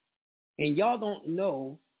Constitution and y'all don't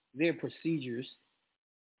know their procedures,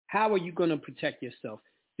 how are you going to protect yourself?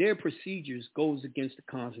 Their procedures goes against the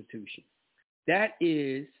Constitution. That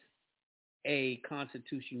is a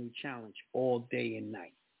constitutional challenge all day and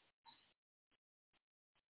night.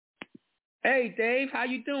 Hey, Dave, how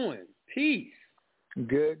you doing? Peace.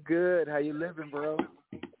 Good. How you living, bro?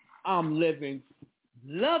 I'm living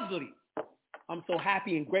lovely. I'm so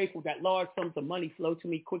happy and grateful that large sums of money flow to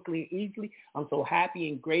me quickly and easily. I'm so happy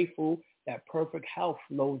and grateful that perfect health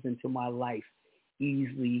flows into my life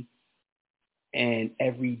easily and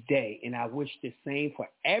every day. And I wish the same for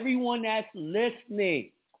everyone that's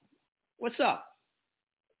listening. What's up?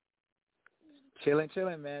 Chilling,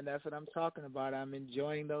 man. That's what I'm talking about. I'm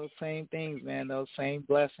enjoying those same things, man, those same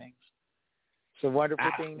blessings. It's a wonderful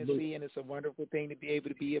thing to see, and it's a wonderful thing to be able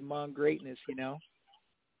to be among greatness, you know?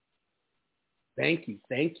 Thank you.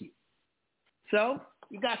 So,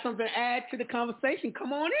 you got something to add to the conversation?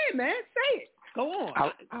 Come on in, man. Say it. Go on.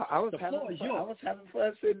 I was having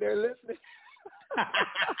fun sitting there listening.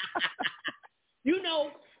 You know,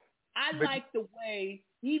 I like the way,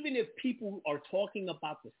 even if people are talking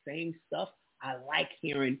about the same stuff, I like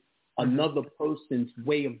hearing another person's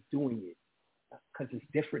way of doing it because it's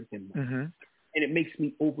different than mine. Mm-hmm. And it makes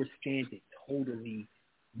me understand it totally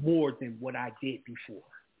more than what I did before.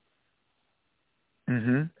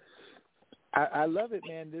 Mm-hmm. I love it,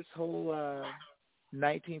 man. This whole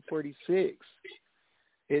 1946,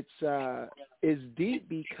 it's deep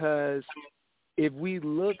because if we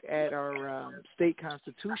look at our state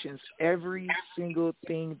constitutions, every single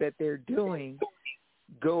thing that they're doing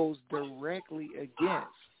goes directly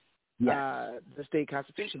against the state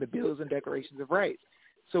constitution, the Bills and Declarations of Rights.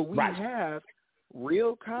 So we have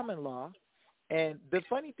real common law, and the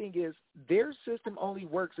funny thing is their system only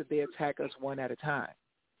works if they attack us one at a time.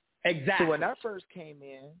 Exactly. So when I first came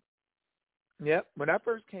in,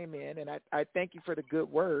 and I thank you for the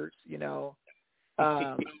good words, you know,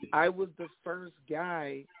 I was the first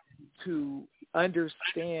guy to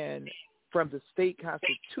understand from the state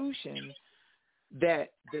constitution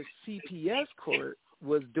that the CPS court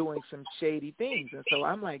was doing some shady things. And so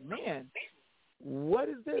I'm like, man, what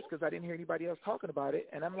is this? Because I didn't hear anybody else talking about it.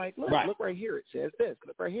 And I'm like, look right here, it says this.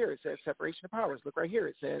 Look right here, it says separation of powers. Look right here,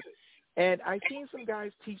 it says. And I've seen some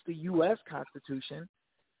guys teach the U.S. Constitution,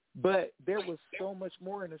 but there was so much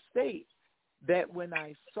more in the state that when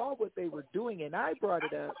I saw what they were doing and I brought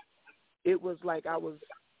it up, it was like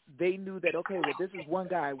they knew that, okay, well, this is one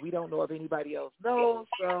guy. We don't know if anybody else knows,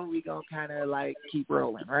 so we're going to kind of like keep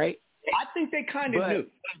rolling, right? I think they kind of knew.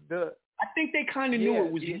 I think they kind of knew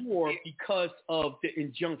it was more because of the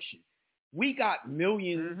injunction. We got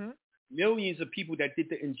millions of people that did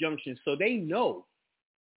the injunction, so they know.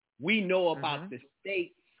 We know about the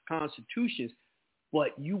state constitutions, but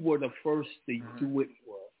you were the first to do it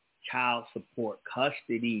for child support,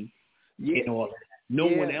 custody, and all that. No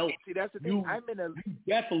one else. See, that's the thing. You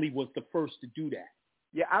definitely was the first to do that.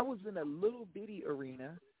 Yeah, I was in a little bitty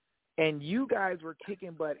arena, and you guys were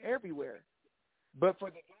kicking butt everywhere. But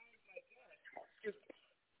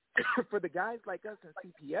for the guys like us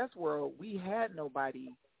in CPS world, we had nobody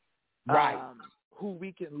who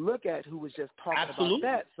we can look at who was just talking about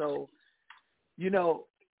that. So,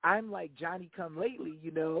 I'm like Johnny come lately,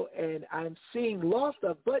 and I'm seeing law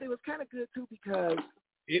stuff, but it was kind of good too because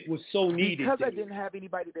it was so needed. Because I didn't have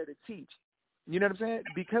anybody there to teach. You know what I'm saying?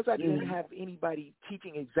 Because I didn't have anybody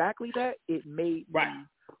teaching exactly that, it made me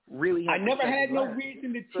really have I never had no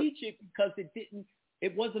reason to teach it because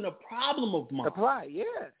it wasn't a problem of mine.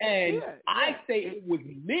 And I say it was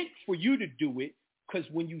meant for you to do it because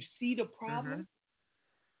when you see the problem,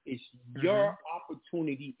 it's your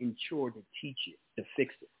opportunity and chore to teach it, to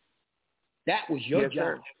fix it. That was your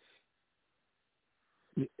job.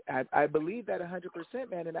 I believe that 100%,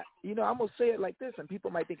 man. And I'm going to say it like this, and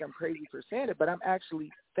people might think I'm crazy for saying it, but I'm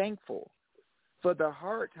actually thankful for the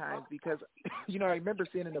hard times because, I remember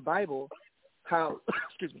seeing in the Bible how,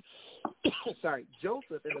 Joseph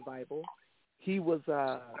in the Bible, he was,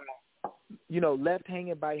 left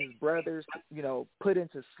hanging by his brothers, put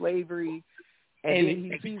into slavery, and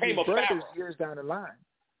then he sees his brothers years down the line.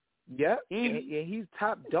 Yep, and he's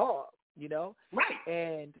top dog,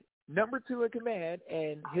 and number 2 in command,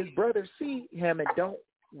 and his brothers see him and don't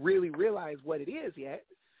really realize what it is yet.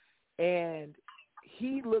 And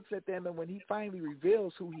he looks at them, and when he finally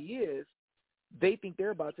reveals who he is, they think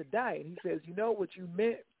they're about to die. And he says, what you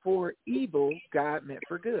meant for evil, God meant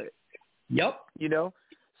for good. Yep.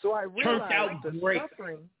 So I realized the great.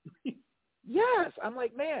 suffering. Yes. I'm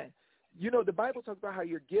like, man, the Bible talks about how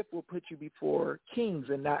your gift will put you before kings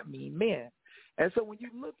and not mean men. And so when you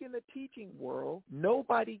look in the teaching world,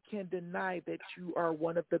 nobody can deny that you are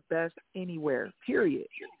one of the best anywhere, period.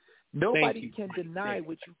 Nobody can deny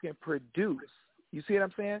what you can produce. You see what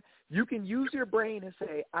I'm saying? You can use your brain and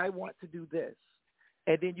say, I want to do this.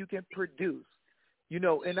 And then you can produce. In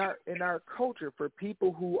our culture, for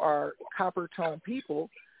people who are copper-toned people,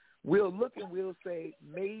 we'll look and we'll say,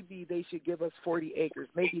 maybe they should give us 40 acres.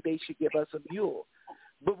 Maybe they should give us a mule.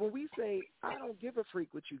 But when we say, I don't give a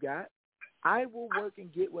freak what you got, I will work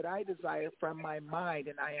and get what I desire from my mind,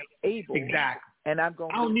 and I am able. Exactly. And I'm going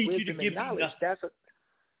to need wisdom you to give and knowledge.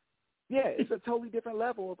 It's a totally different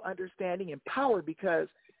level of understanding and power because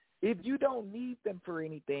if you don't need them for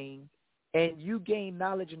anything and you gain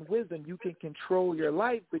knowledge and wisdom, you can control your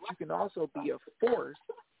life, but you can also be a force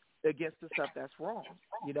against the stuff that's wrong.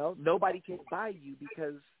 Nobody can buy you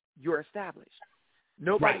because you're established.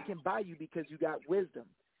 Nobody can buy you because you got wisdom.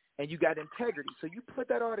 And you got integrity. So you put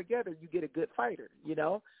that all together, you get a good fighter,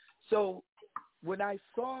 So when I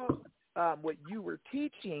saw what you were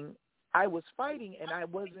teaching, I was fighting and I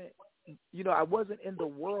wasn't in the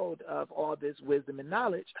world of all this wisdom and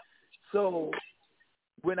knowledge. So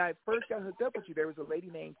when I first got hooked up with you, there was a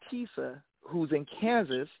lady named Kisa who's in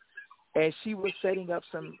Kansas, and she was setting up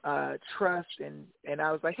some trust. And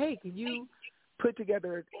I was like, hey, can you put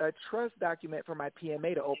together a trust document for my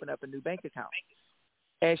PMA to open up a new bank account?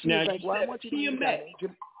 And she was like, well, I want you to PMA.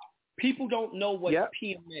 People don't know what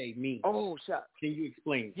PMA means. Oh, shucks. Can you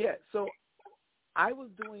explain? Yeah, so I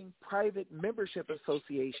was doing private membership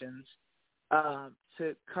associations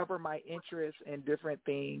to cover my interests in different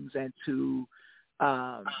things and to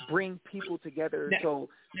bring people together. So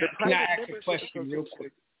the private membership question real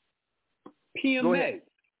quick. PMA.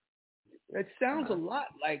 It sounds a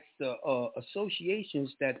lot like the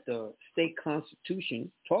associations that the state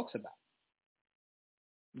constitution talks about.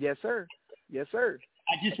 Yes, sir. Yes, sir.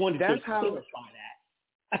 I just wanted to clarify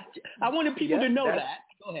that. I wanted people to know that.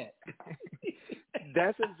 Go ahead.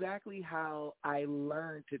 that's exactly how I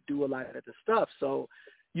learned to do a lot of the stuff. So,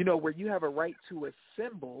 you know, where you have a right to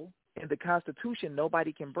assemble in the Constitution,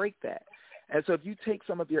 nobody can break that. And so if you take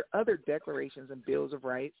some of your other declarations and bills of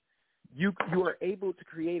rights, you are able to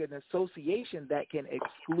create an association that can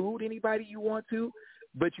exclude anybody you want to,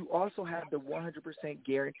 but you also have the 100%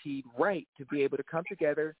 guaranteed right to be able to come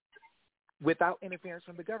together without interference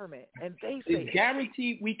from the government. And they say it's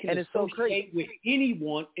guaranteed we can associate with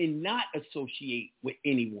anyone and not associate with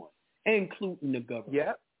anyone, including the government.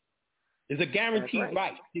 Yep. It's a guaranteed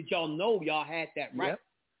right. Did y'all know y'all had that right? Yep.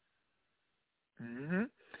 Mm-hmm.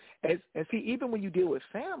 And see, even when you deal with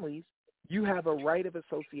families, you have a right of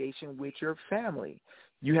association with your family.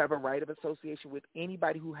 You have a right of association with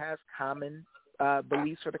anybody who has common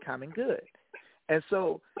beliefs for the common good. And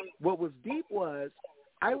so what was deep was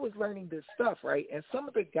I was learning this stuff, right? And some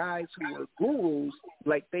of the guys who were gurus,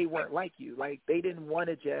 like, they weren't like you. Like, they didn't want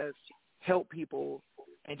to just help people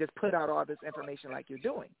and just put out all this information like you're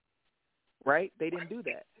doing, right? They didn't do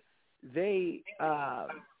that. They,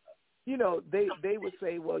 you know, they would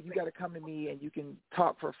say, well, you got to come to me and you can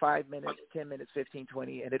talk for 5 minutes, 10 minutes, 15,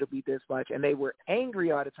 20, and it'll be this much. And they were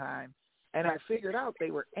angry all the time. And I figured out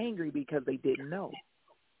they were angry because they didn't know.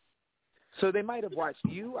 So they might have watched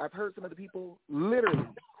you. I've heard some of the people literally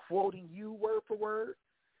quoting you word for word.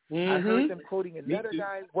 I heard them quoting another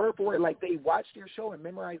guy word for word. Like, they watched your show and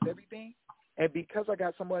memorized everything. And because I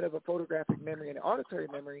got somewhat of a photographic memory and auditory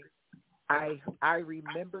memory, I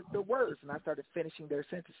remembered the words, and I started finishing their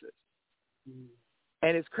sentences.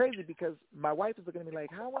 And it's crazy because my wife is looking at me like,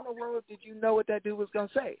 how in the world did you know what that dude was going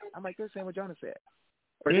to say? I'm like, they're saying what Jonah said.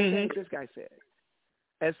 Or they're saying what this guy said.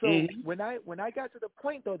 And so when I got to the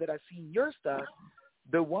point, though, that I seen your stuff,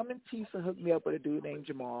 the woman Tisa hooked me up with a dude named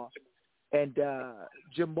Jamal. And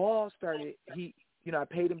Jamal started, I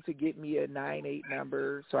paid him to get me a 9-8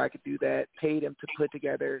 number so I could do that, paid him to put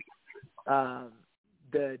together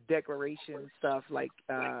the declaration stuff like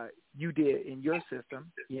you did in your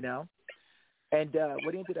system, you know. And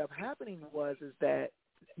what ended up happening is that,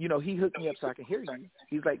 you know, he hooked me up so I can hear you.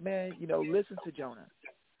 He's like, man, you know, listen to Jonah.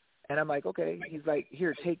 And I'm like, okay. He's like,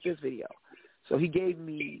 here, take this video. So he gave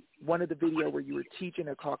me one of the video where you were teaching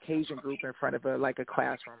a Caucasian group in front of a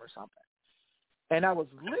classroom or something. And I was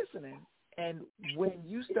listening, and when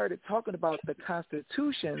you started talking about the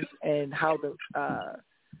constitutions and how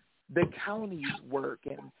the counties work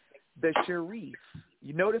and the sheriff,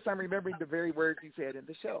 you notice I'm remembering the very words you said in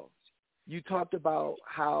the show. You talked about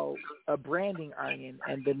how a branding iron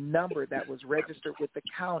and the number that was registered with the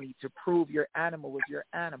county to prove your animal was your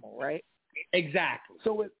animal, right? Exactly.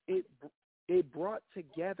 So it brought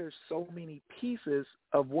together so many pieces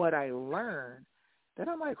of what I learned that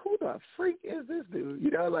I'm like, who the freak is this dude?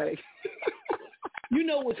 You know, like. You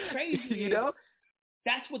know what's crazy? You know?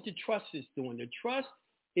 That's what the trust is doing. The trust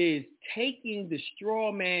is taking the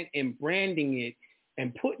straw man and branding it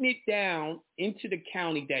and putting it down into the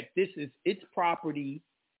county that this is its property.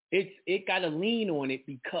 It got a lien on it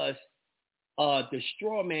because the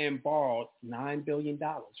straw man borrowed $9 billion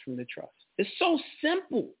from the trust. It's so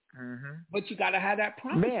simple, but you got to have that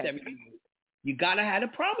promissory note. You got to have a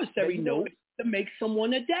promissory note to make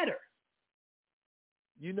someone a debtor.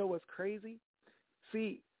 You know what's crazy?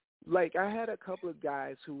 See, like, I had a couple of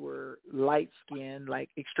guys who were light-skinned, like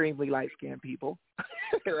extremely light-skinned people,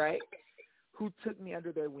 right? Who took me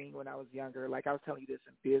under their wing when I was younger. Like, I was telling you this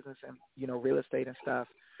in business and, you know, real estate and stuff.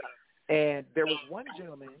 And there was one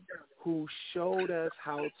gentleman who showed us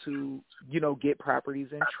how to, you know, get properties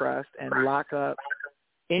in trust and lock up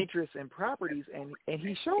interest in properties. And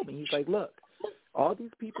he showed me. He's like, look, all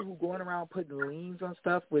these people who going around putting liens on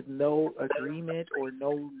stuff with no agreement or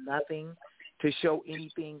no nothing to show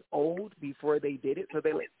anything old before they did it. So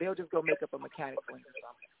they'll just go make up a mechanics lien or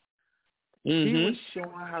something. He was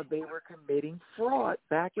showing how they were committing fraud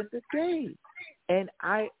back in the day. And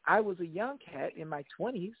I was a young cat in my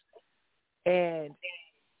 20s. And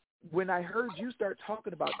when I heard you start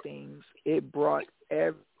talking about things, it brought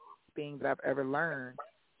everything that I've ever learned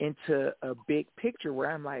into a big picture where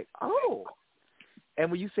I'm like, oh. And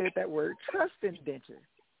when you said that word, trust indenture,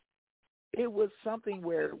 it was something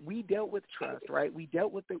where we dealt with trust, right? We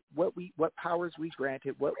dealt with what powers we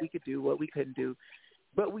granted, what we could do, what we couldn't do.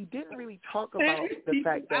 But we didn't really talk about the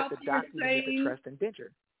fact that the document is a trust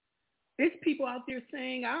indenture. There's people out there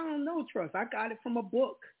saying, I don't know trust. I got it from a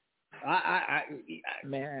book.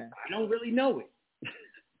 Man, I don't really know it.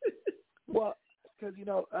 Well, because, you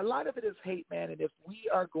know, a lot of it is hate, man. And if we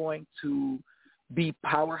are going to be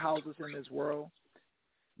powerhouses in this world,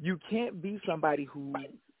 you can't be somebody who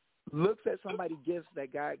looks at somebody's gifts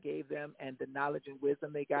that God gave them and the knowledge and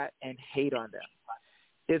wisdom they got and hate on them.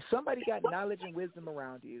 if somebody got knowledge and wisdom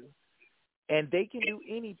around you and they can do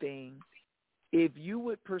anything, if you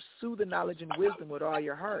would pursue the knowledge and wisdom with all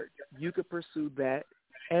your heart, you could pursue that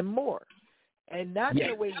and more. And not in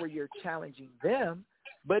a way where you're challenging them,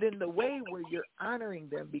 but in the way where you're honoring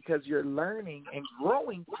them because you're learning and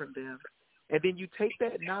growing from them. And then you take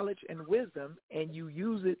that knowledge and wisdom and you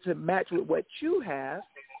use it to match with what you have,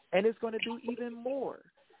 and it's going to do even more.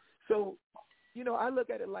 So, you know, I look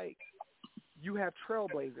at it like you have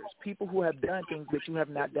trailblazers, people who have done things that you have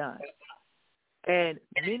not done. And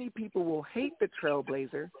many people will hate the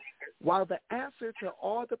trailblazer while the answer to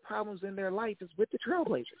all the problems in their life is with the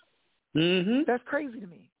trailblazer. Mm-hmm. That's crazy to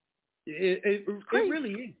me. It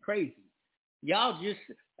really is crazy. Y'all just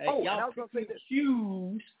y'all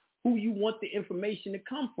choose who you want the information to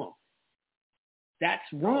come from. That's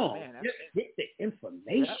wrong. Man, just get the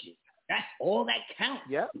information. Yep. That's all that counts.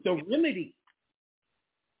 Yep. The remedy.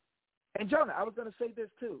 And Jonah, I was going to say this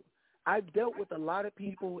too. I've dealt with a lot of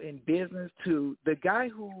people in business too. The guy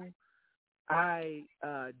who I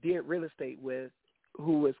did real estate with,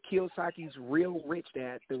 who was Kiyosaki's real rich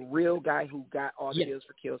dad, the real guy who got all the deals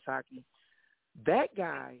for Kiyosaki, that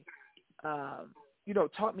guy, you know,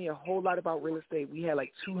 taught me a whole lot about real estate. We had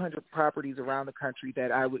like 200 properties around the country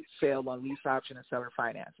that I would sell on lease option and seller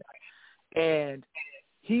financing. And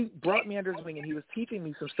he brought me under his wing and he was teaching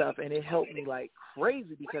me some stuff, and it helped me like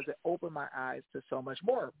crazy because it opened my eyes to so much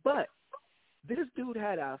more. But this dude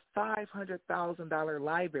had a $500,000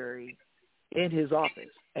 library in his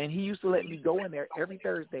office, and he used to let me go in there every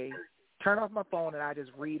Thursday, turn off my phone, and I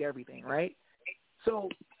just read everything, right? So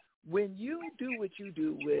when you do what you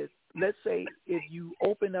do with, let's say if you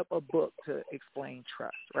open up a book to explain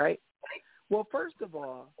trust, right? Well, first of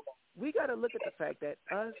all, we got to look at the fact that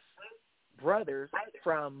us brothers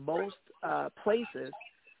from most places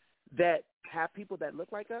that have people that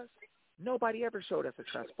look like us, nobody ever showed us a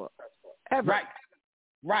trust book, ever.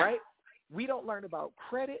 Right? We don't learn about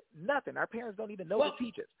credit, nothing. Our parents don't even know to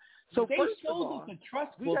teach us. So they first showed of all, us a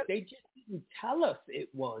trust book. They just didn't tell us it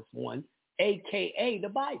was one, a.k.a. the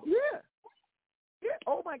Bible. Yeah.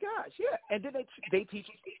 Oh, my gosh, yeah. And then they teach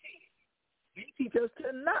us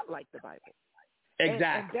to not like the Bible. Exactly.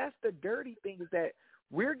 And that's the dirty thing, is that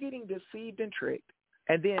we're getting deceived and tricked,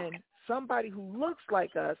 and then somebody who looks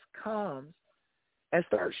like us comes and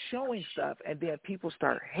starts showing stuff, and then people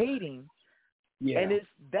start hating. Yeah. And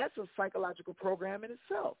that's a psychological program in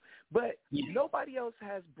itself. But nobody else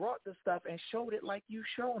has brought the stuff and showed it like you've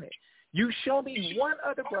shown it. You show me one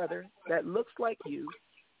other brother that looks like you,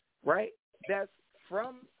 right, that's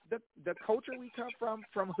from the culture we come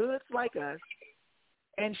from hoods like us,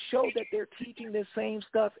 and show that they're teaching the same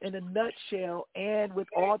stuff in a nutshell and with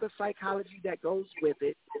all the psychology that goes with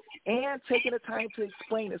it, and taking the time to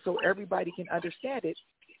explain it so everybody can understand it,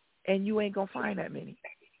 and you ain't going to find that many.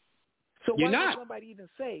 So why would somebody even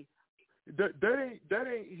say, that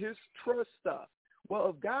ain't his trust stuff? Well,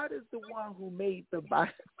 if God is the one who made the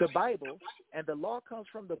Bible and the law comes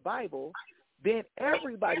from the Bible, then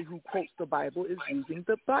everybody who quotes the Bible is using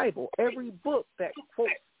the Bible. Every book that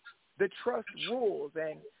quotes the trust rules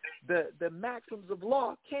and the maxims of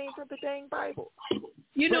law came from the dang Bible.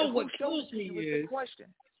 You know what kills me is,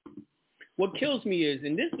 what kills me is,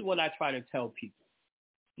 and this is what I try to tell people,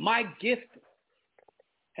 my gift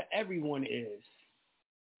to everyone is,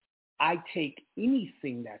 I take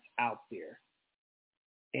anything that's out there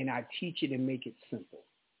and I teach it and make it simple.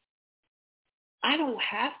 I don't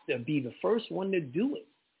have to be the first one to do it.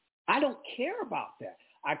 I don't care about that.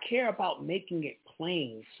 I care about making it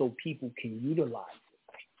plain so people can utilize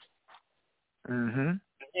it. Mm-hmm.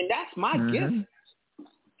 And that's my gift.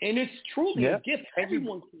 And it's truly a gift.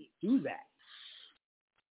 Everyone can do that.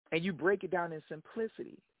 And you break it down in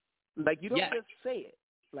simplicity. Like, you don't just say it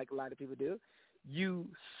like a lot of people do. You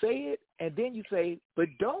say it, and then you say, but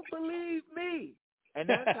don't believe me. And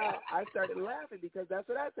that's how I started laughing, because that's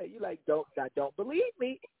what I say. You like, don't believe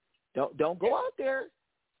me. Don't go out there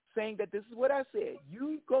saying that this is what I said.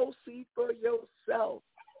 You go see for yourself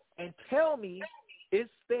and tell me it's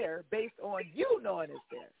there based on you knowing it's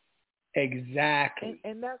there. Exactly.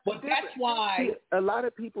 And that's why a lot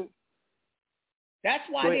of people. That's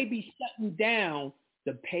why they be shutting down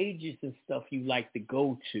the pages and stuff you like to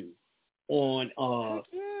go to on,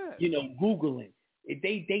 Googling.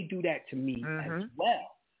 They do that to me as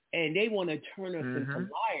well. And they want to turn us into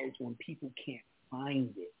liars when people can't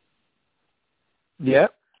find it.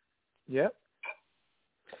 Yep.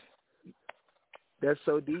 That's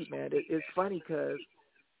so deep, man. It's funny because,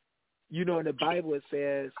 in the Bible it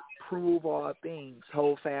says, prove all things,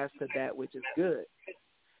 hold fast to that which is good.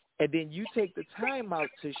 And then you take the time out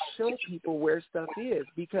to show people where stuff is.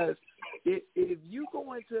 Because if you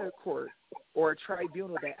go into a court or a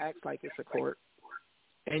tribunal that acts like it's a court,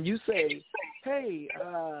 and you say, hey,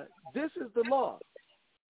 this is the law,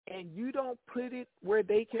 and you don't put it where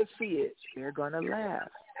they can see it, they're going to laugh.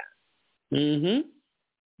 Mm-hmm.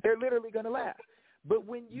 They're literally going to laugh. But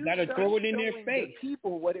when you gotta start throw it in showing their face, the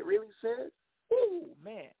people what it really says, ooh,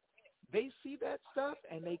 man, they see that stuff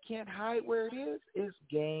and they can't hide where it is, it's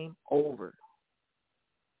game over.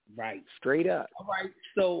 Right. Straight up. All right.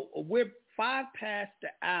 So we're 5 past the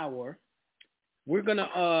hour. We're going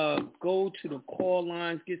to go to the call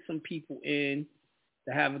lines, get some people in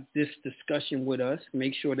to have this discussion with us,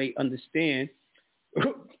 make sure they understand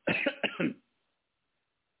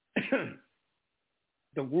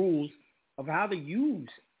the rules of how to use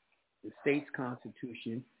the state's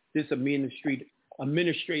constitution, this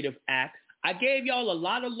administrative act. I gave y'all a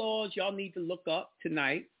lot of laws y'all need to look up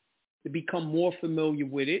tonight to become more familiar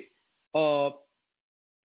with it.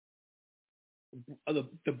 The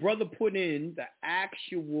brother put in the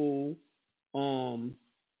actual common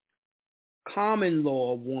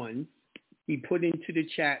law one. He put into the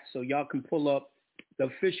chat so y'all can pull up the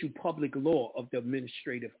official public law of the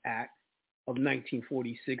Administrative Act of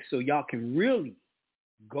 1946 so y'all can really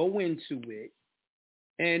go into it.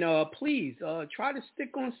 And please try to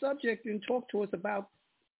stick on subject and talk to us about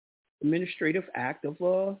the Administrative Act of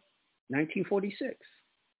 1946.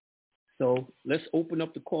 So let's open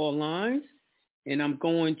up the call lines. And I'm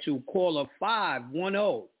going to call a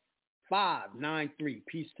 510-593.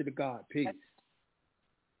 Peace to the God. Peace.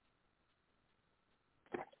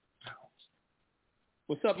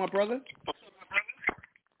 What's up, my brother?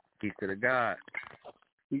 Peace to the God.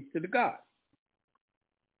 Peace to the God.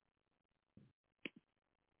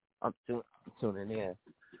 I'm tuning in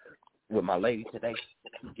with my lady today.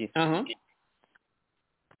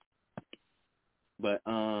 But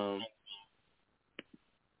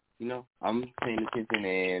you know, I'm paying attention,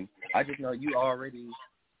 and I just know you already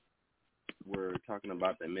were talking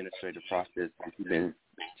about the administrative process since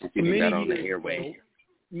you got on the airway.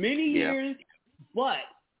 Many years, but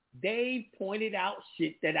they pointed out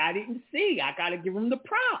shit that I didn't see. I got to give them the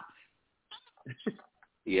props.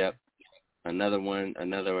 Yep. Another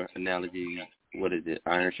analogy, what is it,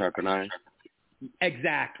 iron sharpen iron?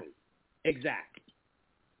 Exactly.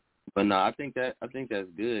 But no, I think that's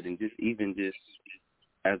good, and just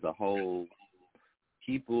as a whole,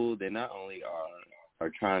 people that not only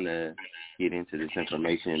are trying to get into this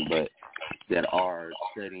information, but that are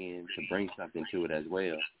studying to bring something to it as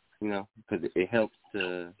well, you know, because it helps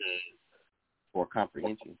for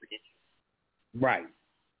comprehension. Right.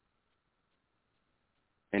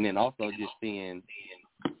 And then also just seeing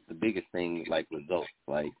the biggest thing, like results,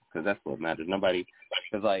 like, because that's what matters.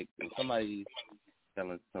 Because like, if somebody's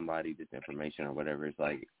telling somebody this information or whatever, it's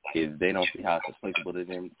like, if they don't see how it's applicable to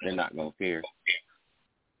them, they're not going to care.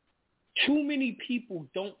 Too many people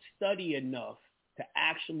don't study enough to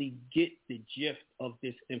actually get the gist of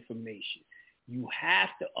this information. You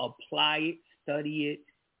have to apply it, study it,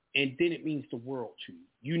 and then it means the world to you.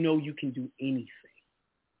 You know you can do anything.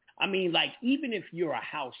 I mean, like, even if you're a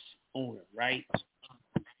house owner, right?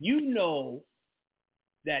 You know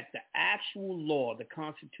that the actual law, the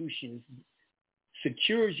Constitution,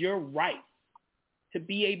 secures your right to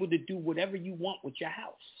be able to do whatever you want with your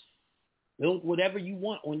house. Build whatever you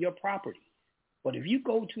want on your property. But if you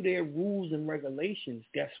go to their rules and regulations,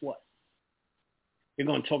 guess what? They're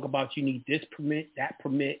going to talk about you need this permit, that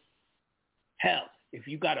permit. Hell, if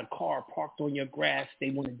you got a car parked on your grass,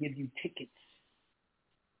 they want to give you tickets.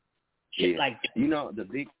 Shit like that. You know, the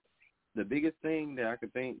biggest thing that I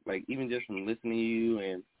could think, like, even just from listening to you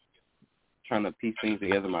and trying to piece things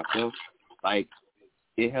together myself, like,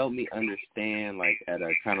 it helped me understand, like, at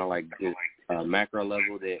a kind of like this macro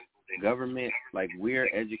level that government, like, we're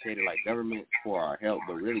educated like government for our help,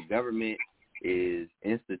 but really government is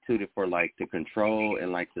instituted for, like, to control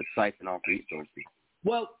and, like, to siphon off resources.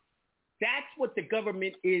 Well, that's what the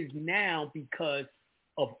government is now because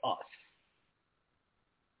of us.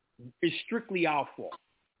 It's strictly our fault.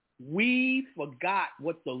 We forgot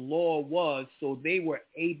what the law was, so they were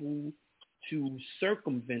able to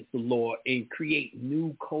circumvent the law and create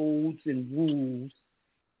new codes and rules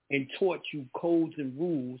and taught you codes and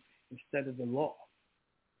rules instead of the law.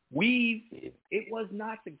 It was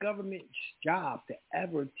not the government's job to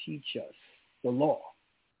ever teach us the law,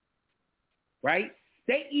 right?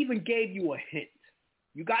 They even gave you a hint.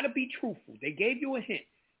 You got to be truthful. They gave you a hint.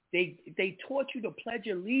 They taught you to pledge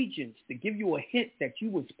allegiance to give you a hint that you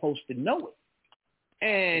were supposed to know it.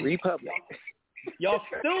 And Republic. Y'all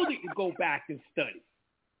still need to go back and study.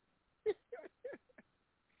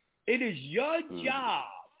 It is your job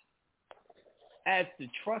as the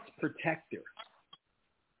trust protector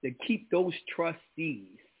to keep those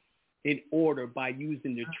trustees in order by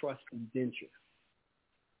using the trust indenture.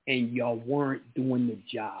 And y'all weren't doing the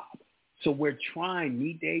job. So we're trying,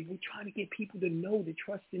 Dave, we're trying to get people to know the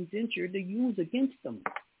trust indenture to use against them,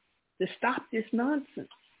 to stop this nonsense.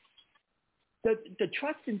 The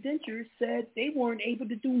trust indenture said they weren't able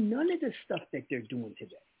to do none of the stuff that they're doing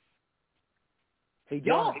today. Hey,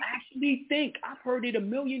 y'all actually think, I've heard it a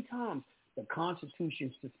million times, the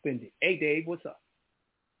Constitution's suspended. Hey, Dave, what's up?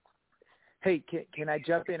 Hey, can I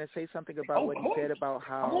jump in and say something about what you said about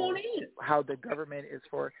how the government is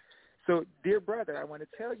for? So, dear brother, I want to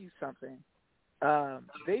tell you something.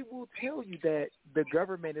 They will tell you that the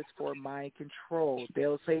government is for mind control.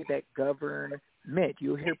 They'll say that government.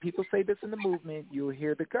 You'll hear people say this in the movement. You'll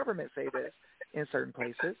hear the government say this in certain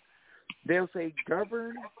places. They'll say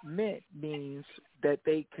government means that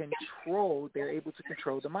they're able to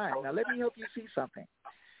control the mind. Now, let me help you see something.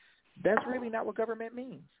 That's really not what government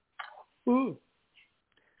means. Ooh.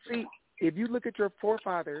 See, if you look at your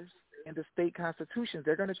forefathers in the state constitutions,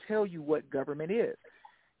 they're going to tell you what government is.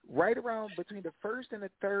 Right around between the first and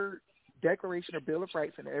the third Declaration or Bill of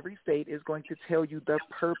Rights in every state is going to tell you the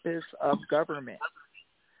purpose of government.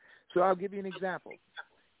 So I'll give you an example.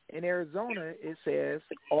 In Arizona, it says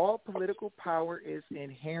all political power is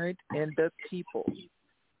inherent in the people,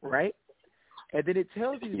 right? And then it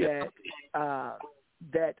tells you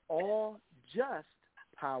that all just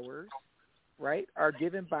powers, right, are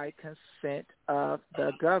given by consent of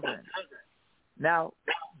the governed. Now,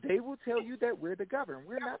 they will tell you that we're the governed.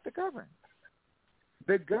 We're not the governed.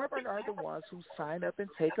 The governed are the ones who sign up and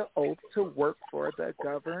take an oath to work for the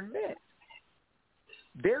government.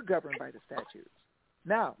 They're governed by the statutes.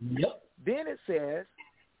 Now, then it says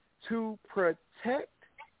to protect,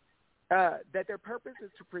 that their purpose is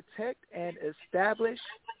to protect and establish,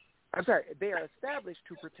 they are established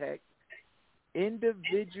to protect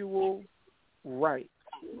individual rights.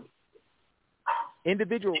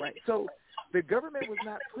 Individual rights. So the government was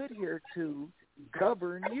not put here to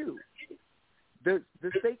govern you. The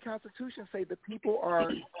state constitution say the people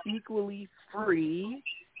are equally free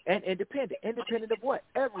and independent. Independent of what?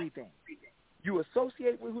 Everything. You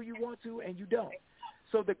associate with who you want to and you don't.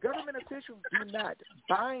 So the government officials do not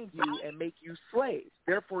bind you and make you slaves.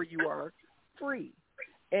 Therefore, you are free.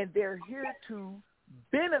 And they're here to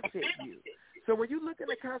benefit you. So when you look in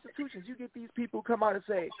the constitutions, you get these people come out and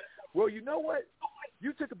say, well, you know what?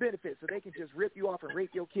 You took a benefit so they can just rip you off and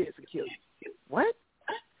rape your kids and kill you. What?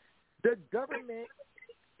 The government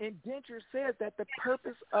indenture says that the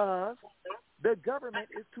purpose of the government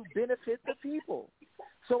is to benefit the people.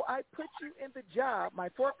 So I put you in the job, my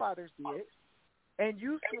forefathers did, and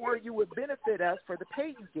you swore you would benefit us for the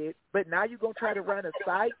pay you get, but now you're going to try to run a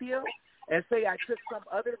side deal and say I took some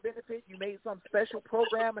other benefit, you made some special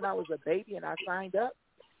program and I was a baby and I signed up,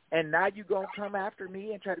 and now you're going to come after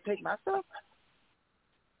me and try to take my stuff?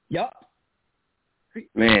 Yup.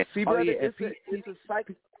 Man. See, brother, it's a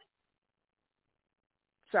cycle.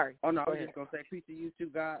 Sorry. Oh, no, I was just going to say, peace to you too,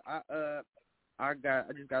 God. I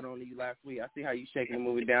just got on to you last week. I see how you shaking the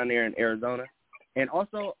movie down there in Arizona. And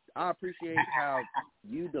also, I appreciate how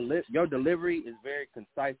your delivery is very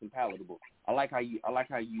concise and palatable. I like how you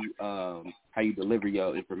deliver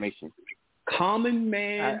your information. Common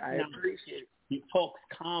man. I appreciate it. He talks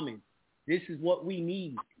common. This is what we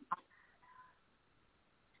need.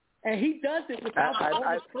 And he does it without the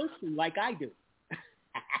other person like I do.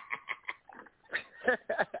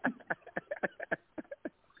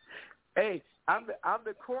 Hey, I'm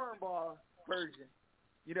the cornball version.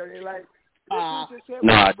 You know, they're like,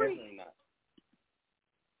 definitely not.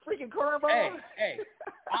 Freaking cornball. Hey,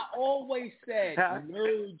 I always said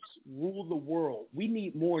nerds rule the world. We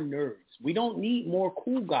need more nerds. We don't need more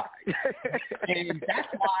cool guys. And that's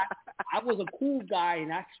why I was a cool guy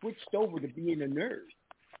and I switched over to being a nerd.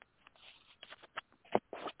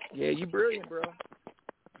 Yeah, you brilliant, bro.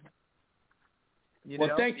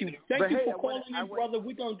 Well, thank you. Thank you for calling in, brother.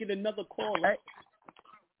 We're going to get another call. Hey.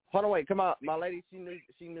 Hold on, wait. Come on, my lady. She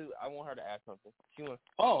knew. I want her to ask something. She wants.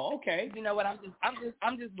 Oh, okay. You know what? I'm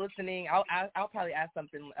just listening. I'll probably ask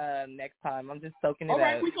something next time. I'm just soaking it up. All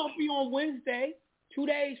right, we're gonna be on Wednesday, 2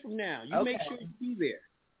 days from now. You make sure you be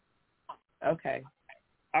there. Okay.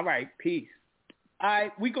 All right. Peace. All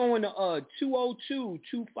right, we going to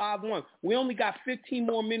 202-251. We only got 15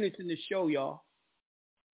 more minutes in the show, y'all.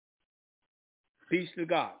 Peace to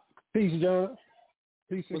God. Peace, Jonah.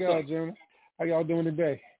 Peace to God, Jonah. How y'all doing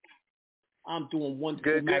today? I'm doing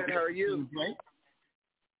wonderful. Good. How are you? Right?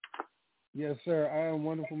 Yes, sir. I am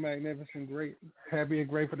wonderful, magnificent, great, happy and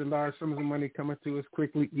grateful for the large sums of money coming to us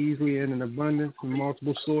quickly, easily, and in abundance from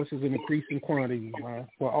multiple sources in increasing quantities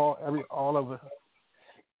for all of us.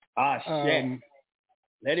 Shit.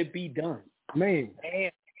 Let it be done. Man.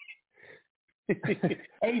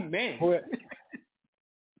 Amen. Well,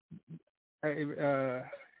 hey,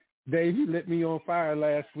 Dave, you lit me on fire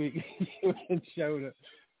last week. You showed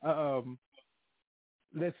up.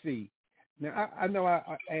 Let's see. Now, I know I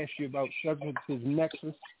asked you about substances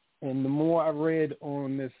nexus, and the more I read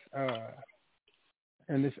on this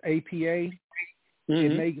and this APA,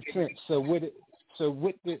 it makes sense. So what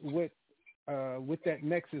that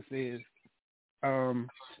nexus is,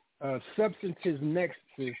 substances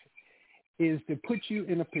nexus is to put you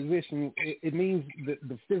in a position. It means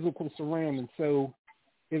the physical surroundings. So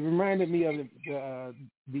it reminded me of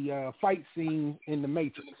the fight scene in The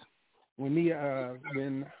Matrix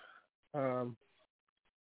when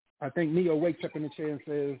I think Neo wakes up in the chair and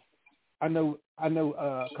says, I know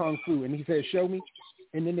Kung Fu, and he says, show me.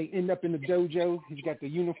 And then they end up in the dojo. He's got the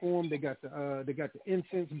uniform, they got the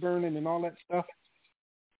incense burning and all that stuff.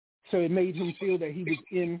 So it made him feel that he was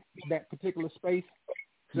in that particular space.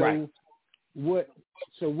 So right. What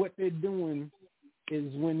they're doing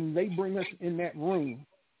is when they bring us in that room,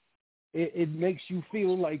 it makes you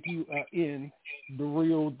feel like you are in the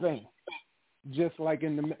real thing. Just like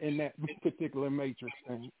in that particular Matrix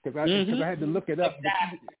thing, because I had to look it up.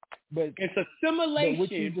 Exactly. But it's a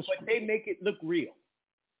simulation, but they make it look real.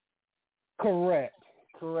 Correct.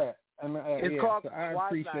 And, it's called so I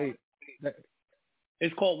appreciate that.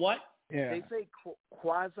 It's called what? Yeah. They say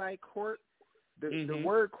quasi-court. The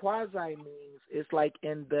word quasi means it's like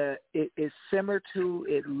it's similar to,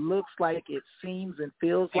 it looks like, it seems and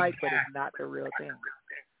feels like, but it's not the real thing.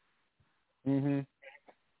 Mhm.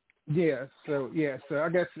 Yeah, so I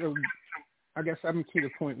guess I'm to the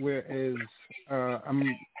point where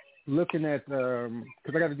I'm looking at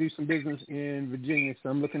because I got to do some business in Virginia, so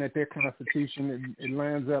I'm looking at their constitution. It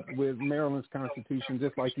lines up with Maryland's constitution,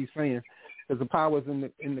 just like he's saying, because the power's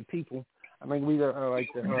in the people. I think we are like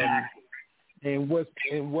the and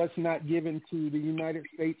what's not given to the United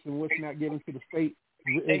States and what's not given to the state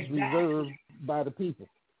is reserved by the people.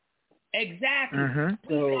 Exactly.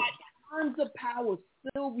 So, we got tons of power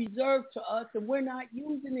still reserved to us, and we're not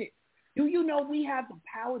using it. Do you know we have the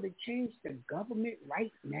power to change the government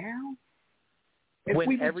right now?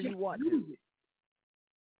 Whenever you want use it.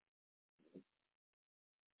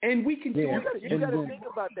 And we can do it. You got to think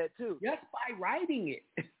about that too. Just by writing it.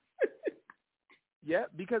 Yeah,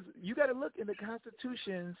 because you got to look in the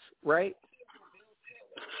constitutions, right?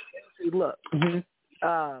 Look,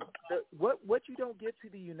 what you don't give to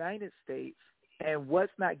the United States and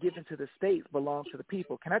what's not given to the states belongs to the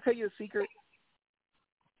people. Can I tell you a secret,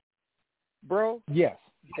 bro? Yes.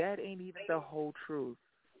 That ain't even the whole truth.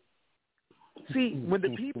 See, when the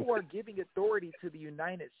people are giving authority to the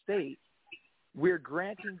United States, we're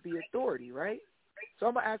granting the authority, right? So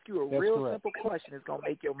I'm going to ask you a real simple question. It's going to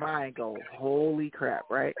make your mind go, holy crap,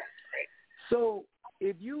 right? So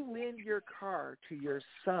if you lend your car to your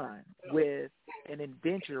son with an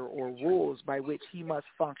indenture or rules by which he must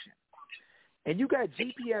function, and you got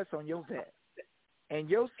GPS on your vet, and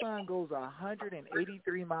your son goes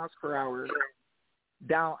 183 miles per hour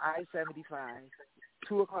down I-75,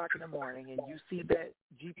 2 o'clock in the morning, and you see that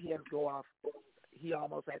GPS go off, he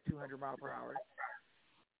almost at 200 miles per hour,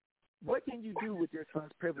 what can you do with your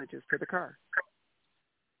son's privileges to the car?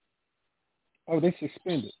 Oh, they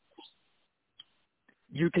suspend it.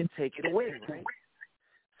 You can take it away, right?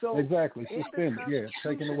 So exactly, suspend it, yeah,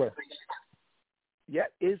 taken away. Yeah,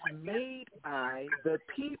 is made by the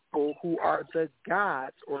people who are the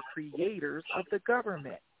gods or creators of the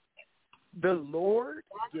government. The Lord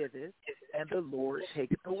giveth, and the Lord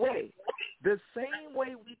taketh away. The same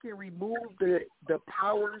way we can remove the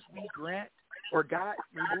powers we grant, or God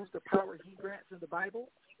removes the power he grants in the Bible,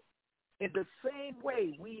 in the same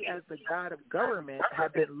way we as the God of government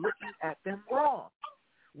have been looking at them wrong.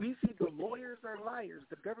 We see the lawyers are liars.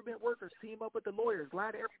 The government workers team up with the lawyers,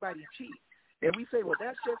 lie to everybody and cheat. And we say, well,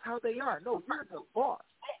 that's just how they are. No, you're the boss.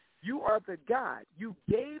 You are the God. You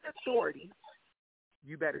gave authority.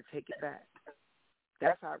 You better take it back.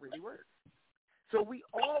 That's how it really works. So we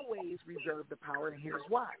always reserve the power, and here's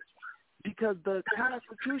why. Because the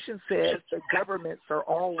Constitution says the governments are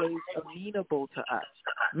always amenable to us,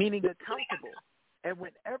 meaning accountable. And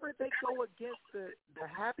whenever they go against the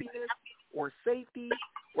happiness or safety,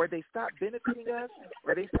 or they stop benefiting us,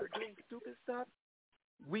 or they start doing stupid stuff,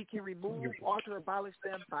 we can remove, alter, abolish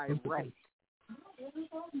them by right.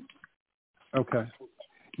 Okay.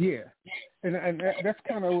 Yeah. And that's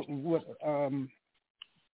kind of what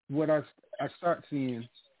what I start seeing,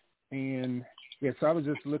 and yeah, so I was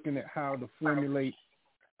just looking at how to formulate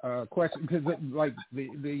questions, because like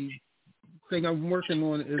the thing I'm working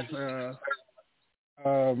on is a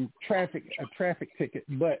traffic ticket,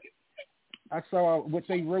 but I saw what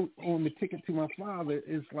they wrote on the ticket to my father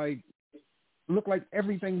is like, looked like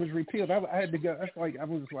everything was repealed. I had to go. That's like, I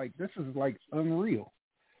was like, this is like unreal.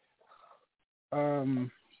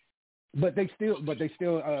 But they still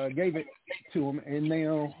gave it to him, and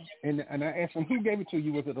now, and I asked him, who gave it to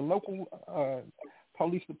you? Was it a local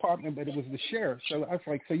police department? But it was the sheriff. So I was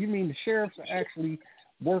like, so you mean the sheriffs are actually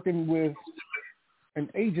working with an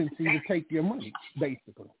agency to take your money,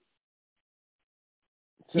 basically?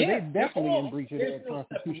 So they're definitely in breach of their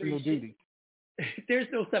constitutional duty. There's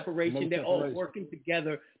no separation. They're all working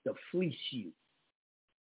together to fleece you.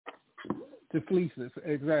 To fleece us,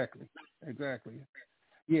 exactly.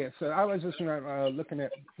 Yeah, so I was just looking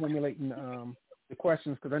at formulating the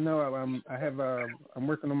questions, because I know I'm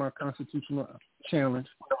working on my constitutional challenge.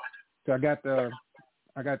 So I got the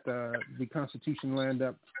Constitution lined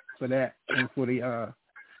up for that, and for the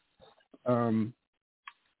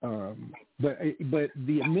but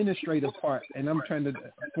the administrative part, and I'm trying to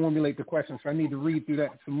formulate the questions, so I need to read through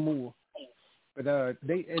that some more. But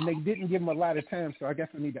they didn't give them a lot of time, so I guess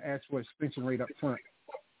I need to ask for a suspension rate up front,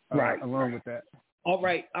 along with that. All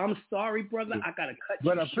right, I'm sorry, brother. I gotta cut you.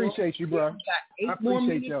 But I appreciate you, bro. I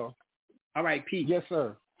appreciate y'all. All right, peace. Yes,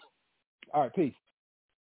 sir. All right, peace.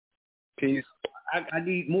 Peace. I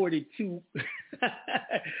need more than two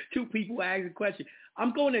people ask a question.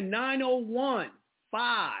 I'm going to 901-500.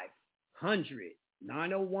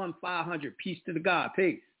 901-500. Peace to the God.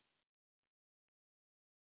 Peace.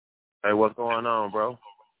 Hey, what's going on, bro?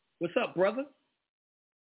 What's up, brother?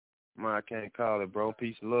 Man, I can't call it, bro.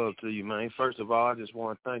 Peace and love to you, man. First of all, I just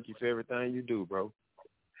want to thank you for everything you do, bro.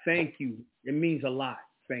 Thank you. It means a lot.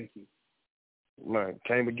 Thank you. Man,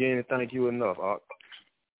 can't begin to thank you enough. All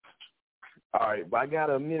right, but I got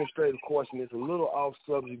an administrative question. It's a little off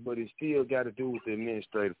subject, but it still got to do with the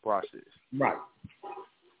administrative process. Right.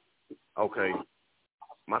 Okay.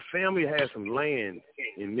 My family had some land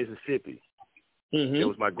in Mississippi. Mm-hmm. It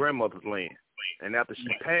was my grandmother's land. And after she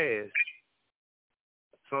passed,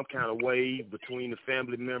 some kind of way between the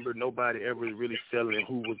family member, nobody ever really selling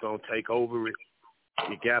who was going to take over it.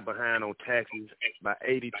 It got behind on taxes by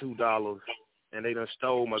 $82, and they done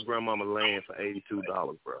stole my grandmama's land for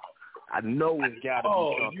 $82, bro. I know it's got to be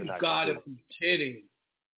something. Oh, you got to be kidding.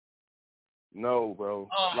 No, bro.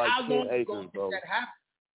 Like 10 acres, bro. Did that happen?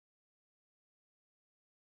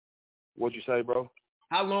 What'd you say, bro?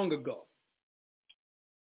 How long ago?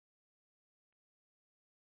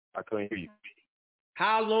 I couldn't hear you.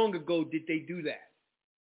 How long ago did they do that?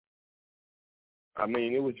 I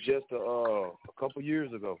mean, it was just a couple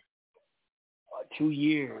years ago. 2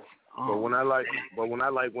 years. But when I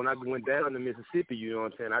went down to Mississippi, you know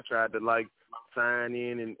what I'm saying, I tried to like sign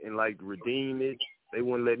in and like redeem it. They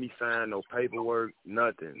wouldn't let me sign no paperwork,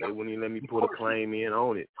 nothing. They wouldn't even let me put a claim in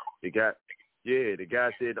on it. The guy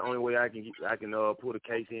said the only way I can put a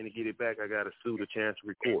case in to get it back, I got to sue the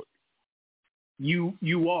Chancery Court. You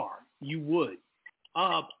would.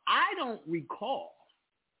 I don't recall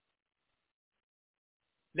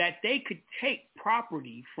that they could take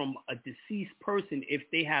property from a deceased person if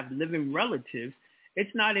they have living relatives.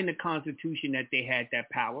 It's not in the Constitution that they had that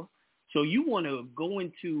power. So you want to go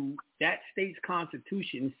into that state's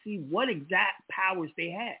Constitution and see what exact powers they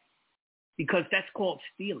had, because that's called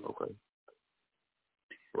stealing. Okay.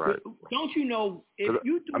 Right. Don't you know if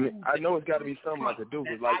you do? I mean, I know it's got to be something I could do,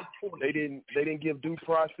 because like they didn't give due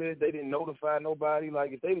process. They didn't notify nobody.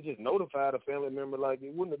 Like if they would just notified a family member, like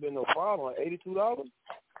it wouldn't have been no problem. Like $82.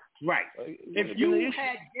 Right. If you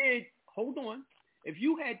had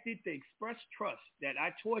did the express trust that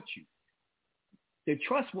I taught you, the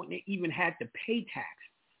trust wouldn't even had to pay tax.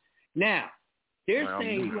 Now they're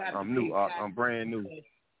saying you have to pay tax. I'm brand new.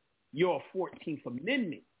 Your 14th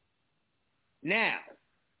Amendment. Now.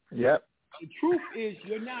 Yep. The truth is,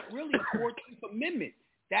 you're not really a 14th Amendment.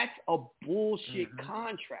 That's a bullshit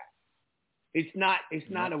contract. It's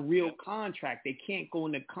not a real contract. They can't go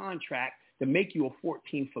in the contract to make you a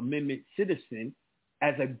 14th Amendment citizen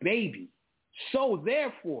as a baby. So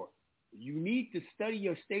therefore, you need to study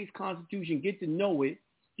your state's constitution, get to know it,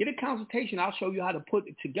 get a consultation. I'll show you how to put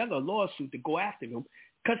together a lawsuit to go after them,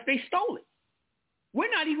 because they stole it.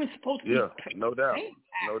 We're not even supposed to be no doubt.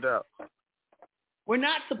 No doubt. We're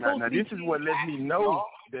not supposed to be. Now, this is what lets me know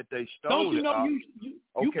that they stole it. Don't you know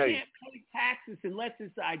you can't pay taxes unless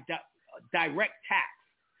it's a direct tax.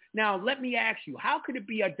 Now, let me ask you, how could it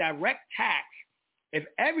be a direct tax if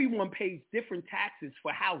everyone pays different taxes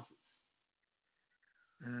for houses?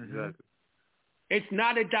 Exactly. It's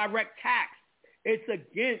not a direct tax. It's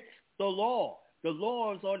against the law. The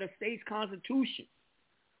laws are the state's constitution.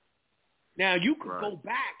 Now, you could go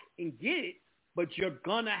back and get it, but you're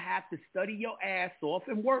going to have to study your ass off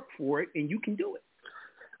and work for it, and you can do it.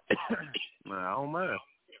 Man, I don't mind.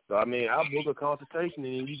 So, I mean, I'll book a consultation,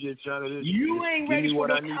 and you just try to you ain't give ready me for what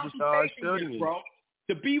no I need to start studying. bro.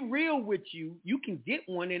 To be real with you, you can get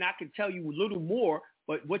one, and I can tell you a little more,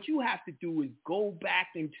 but what you have to do is go back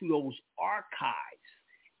into those archives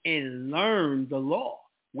and learn the law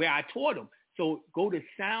where I taught them. So go to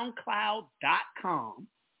SoundCloud.com.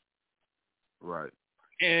 Right.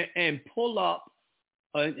 And pull up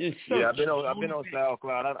and search. Yeah, I've been on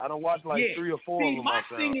SoundCloud. I don't watch like 3 or 4 of them on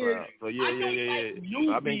SoundCloud. So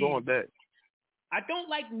yeah. I've been going back. I don't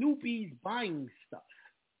like newbies buying stuff.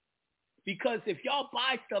 Because if y'all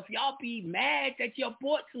buy stuff, y'all be mad that y'all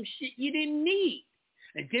bought some shit you didn't need.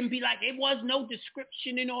 And then be like, it was no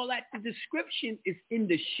description and all that. The description is in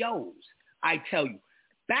the shows, I tell you.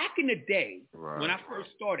 Back in the day, when I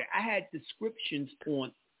first started, I had descriptions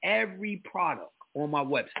on every product on my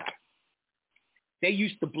website. They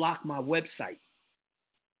used to block my website.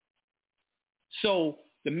 So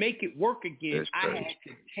to make it work again, I had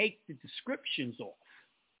to take the descriptions off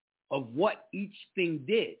of what each thing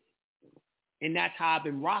did. And that's how I've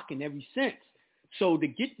been rocking ever since. So to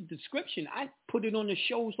get the description, I put it on the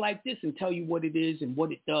shows like this and tell you what it is and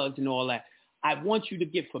what it does and all that. I want you to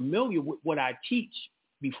get familiar with what I teach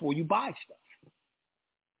before you buy stuff.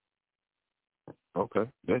 Okay,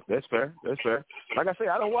 that's fair. That's fair. Like I say,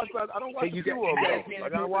 I don't watch a few of them.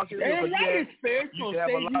 Like I don't watch a few. You have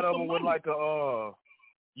a lot of them with like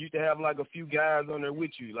used to have like a few guys on there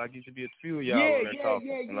with you. Like used to be a few of y'all on there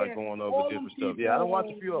talking and like going over different stuff. Yeah, I don't watch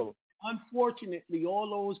a few of them. Unfortunately, all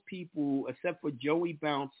those people, except for Joey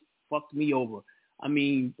Bounce, fucked me over. I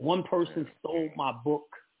mean, one person stole my book,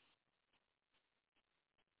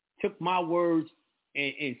 took my words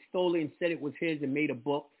and stole it and said it was his and made a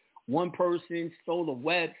book. One person stole a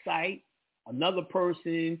website. Another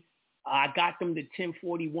person, I got them the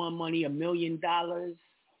 1041 money, $1 million,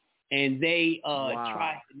 and they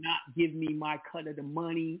tried to not give me my cut of the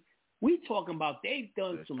money. We talking about they've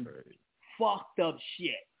done some fucked up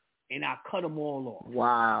shit. And I cut them all off.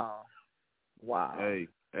 Wow.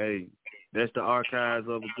 Hey, that's the archives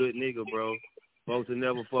of a good nigga, bro. Folks will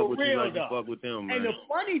never fuck with you like you fuck with them, man. And the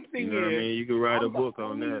funny thing is, what I mean? You can write a book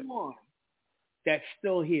on that. One that's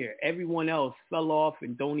still here. Everyone else fell off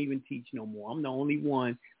and don't even teach no more. I'm the only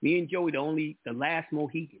one. Me and Joey, the last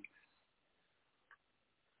Mohicans.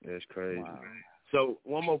 That's crazy. Wow. So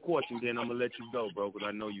one more question, then I'm gonna let you go, bro, because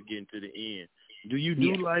I know you're getting to the end. Do you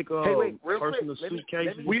do like personal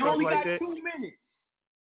suitcases? We only got like 2 minutes.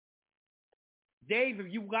 Dave,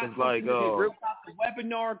 if you got like, real the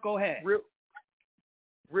webinar, go ahead.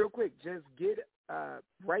 Real quick, just get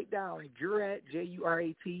write down Jurat,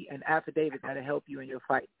 Jurat, and affidavit that'll help you in your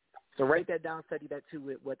fight. So write that down, study that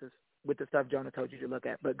too with the stuff Jonah told you to look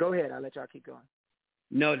at. But go ahead, I'll let y'all keep going.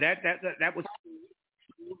 No, that was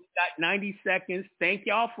got 90 seconds. Thank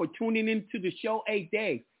y'all for tuning into the show. Hey,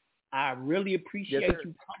 Dave, I really appreciate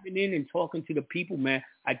you coming in and talking to the people, man.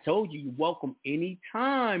 I told you, you're welcome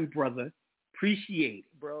anytime, brother. Appreciate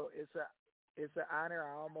it. Bro, it's an honor.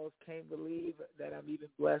 I almost can't believe that I'm even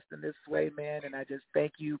blessed in this way, man. And I just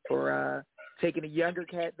thank you for taking a younger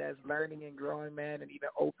cat that's learning and growing, man, and even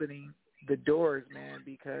opening the doors, man,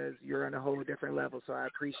 because you're on a whole different level. So I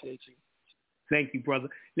appreciate you. Thank you, brother.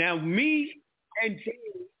 Now, me and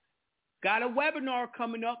Dave got a webinar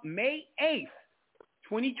coming up May 8th.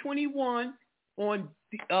 2021 on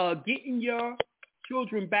getting your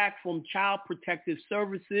children back from Child Protective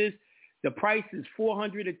Services. The price is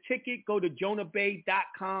 $400 a ticket. Go to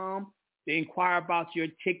jonahbay.com to inquire about your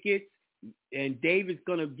tickets. And Dave is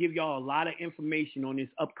going to give y'all a lot of information on this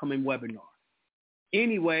upcoming webinar.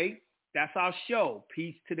 Anyway, that's our show.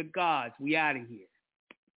 Peace to the gods. We out of here.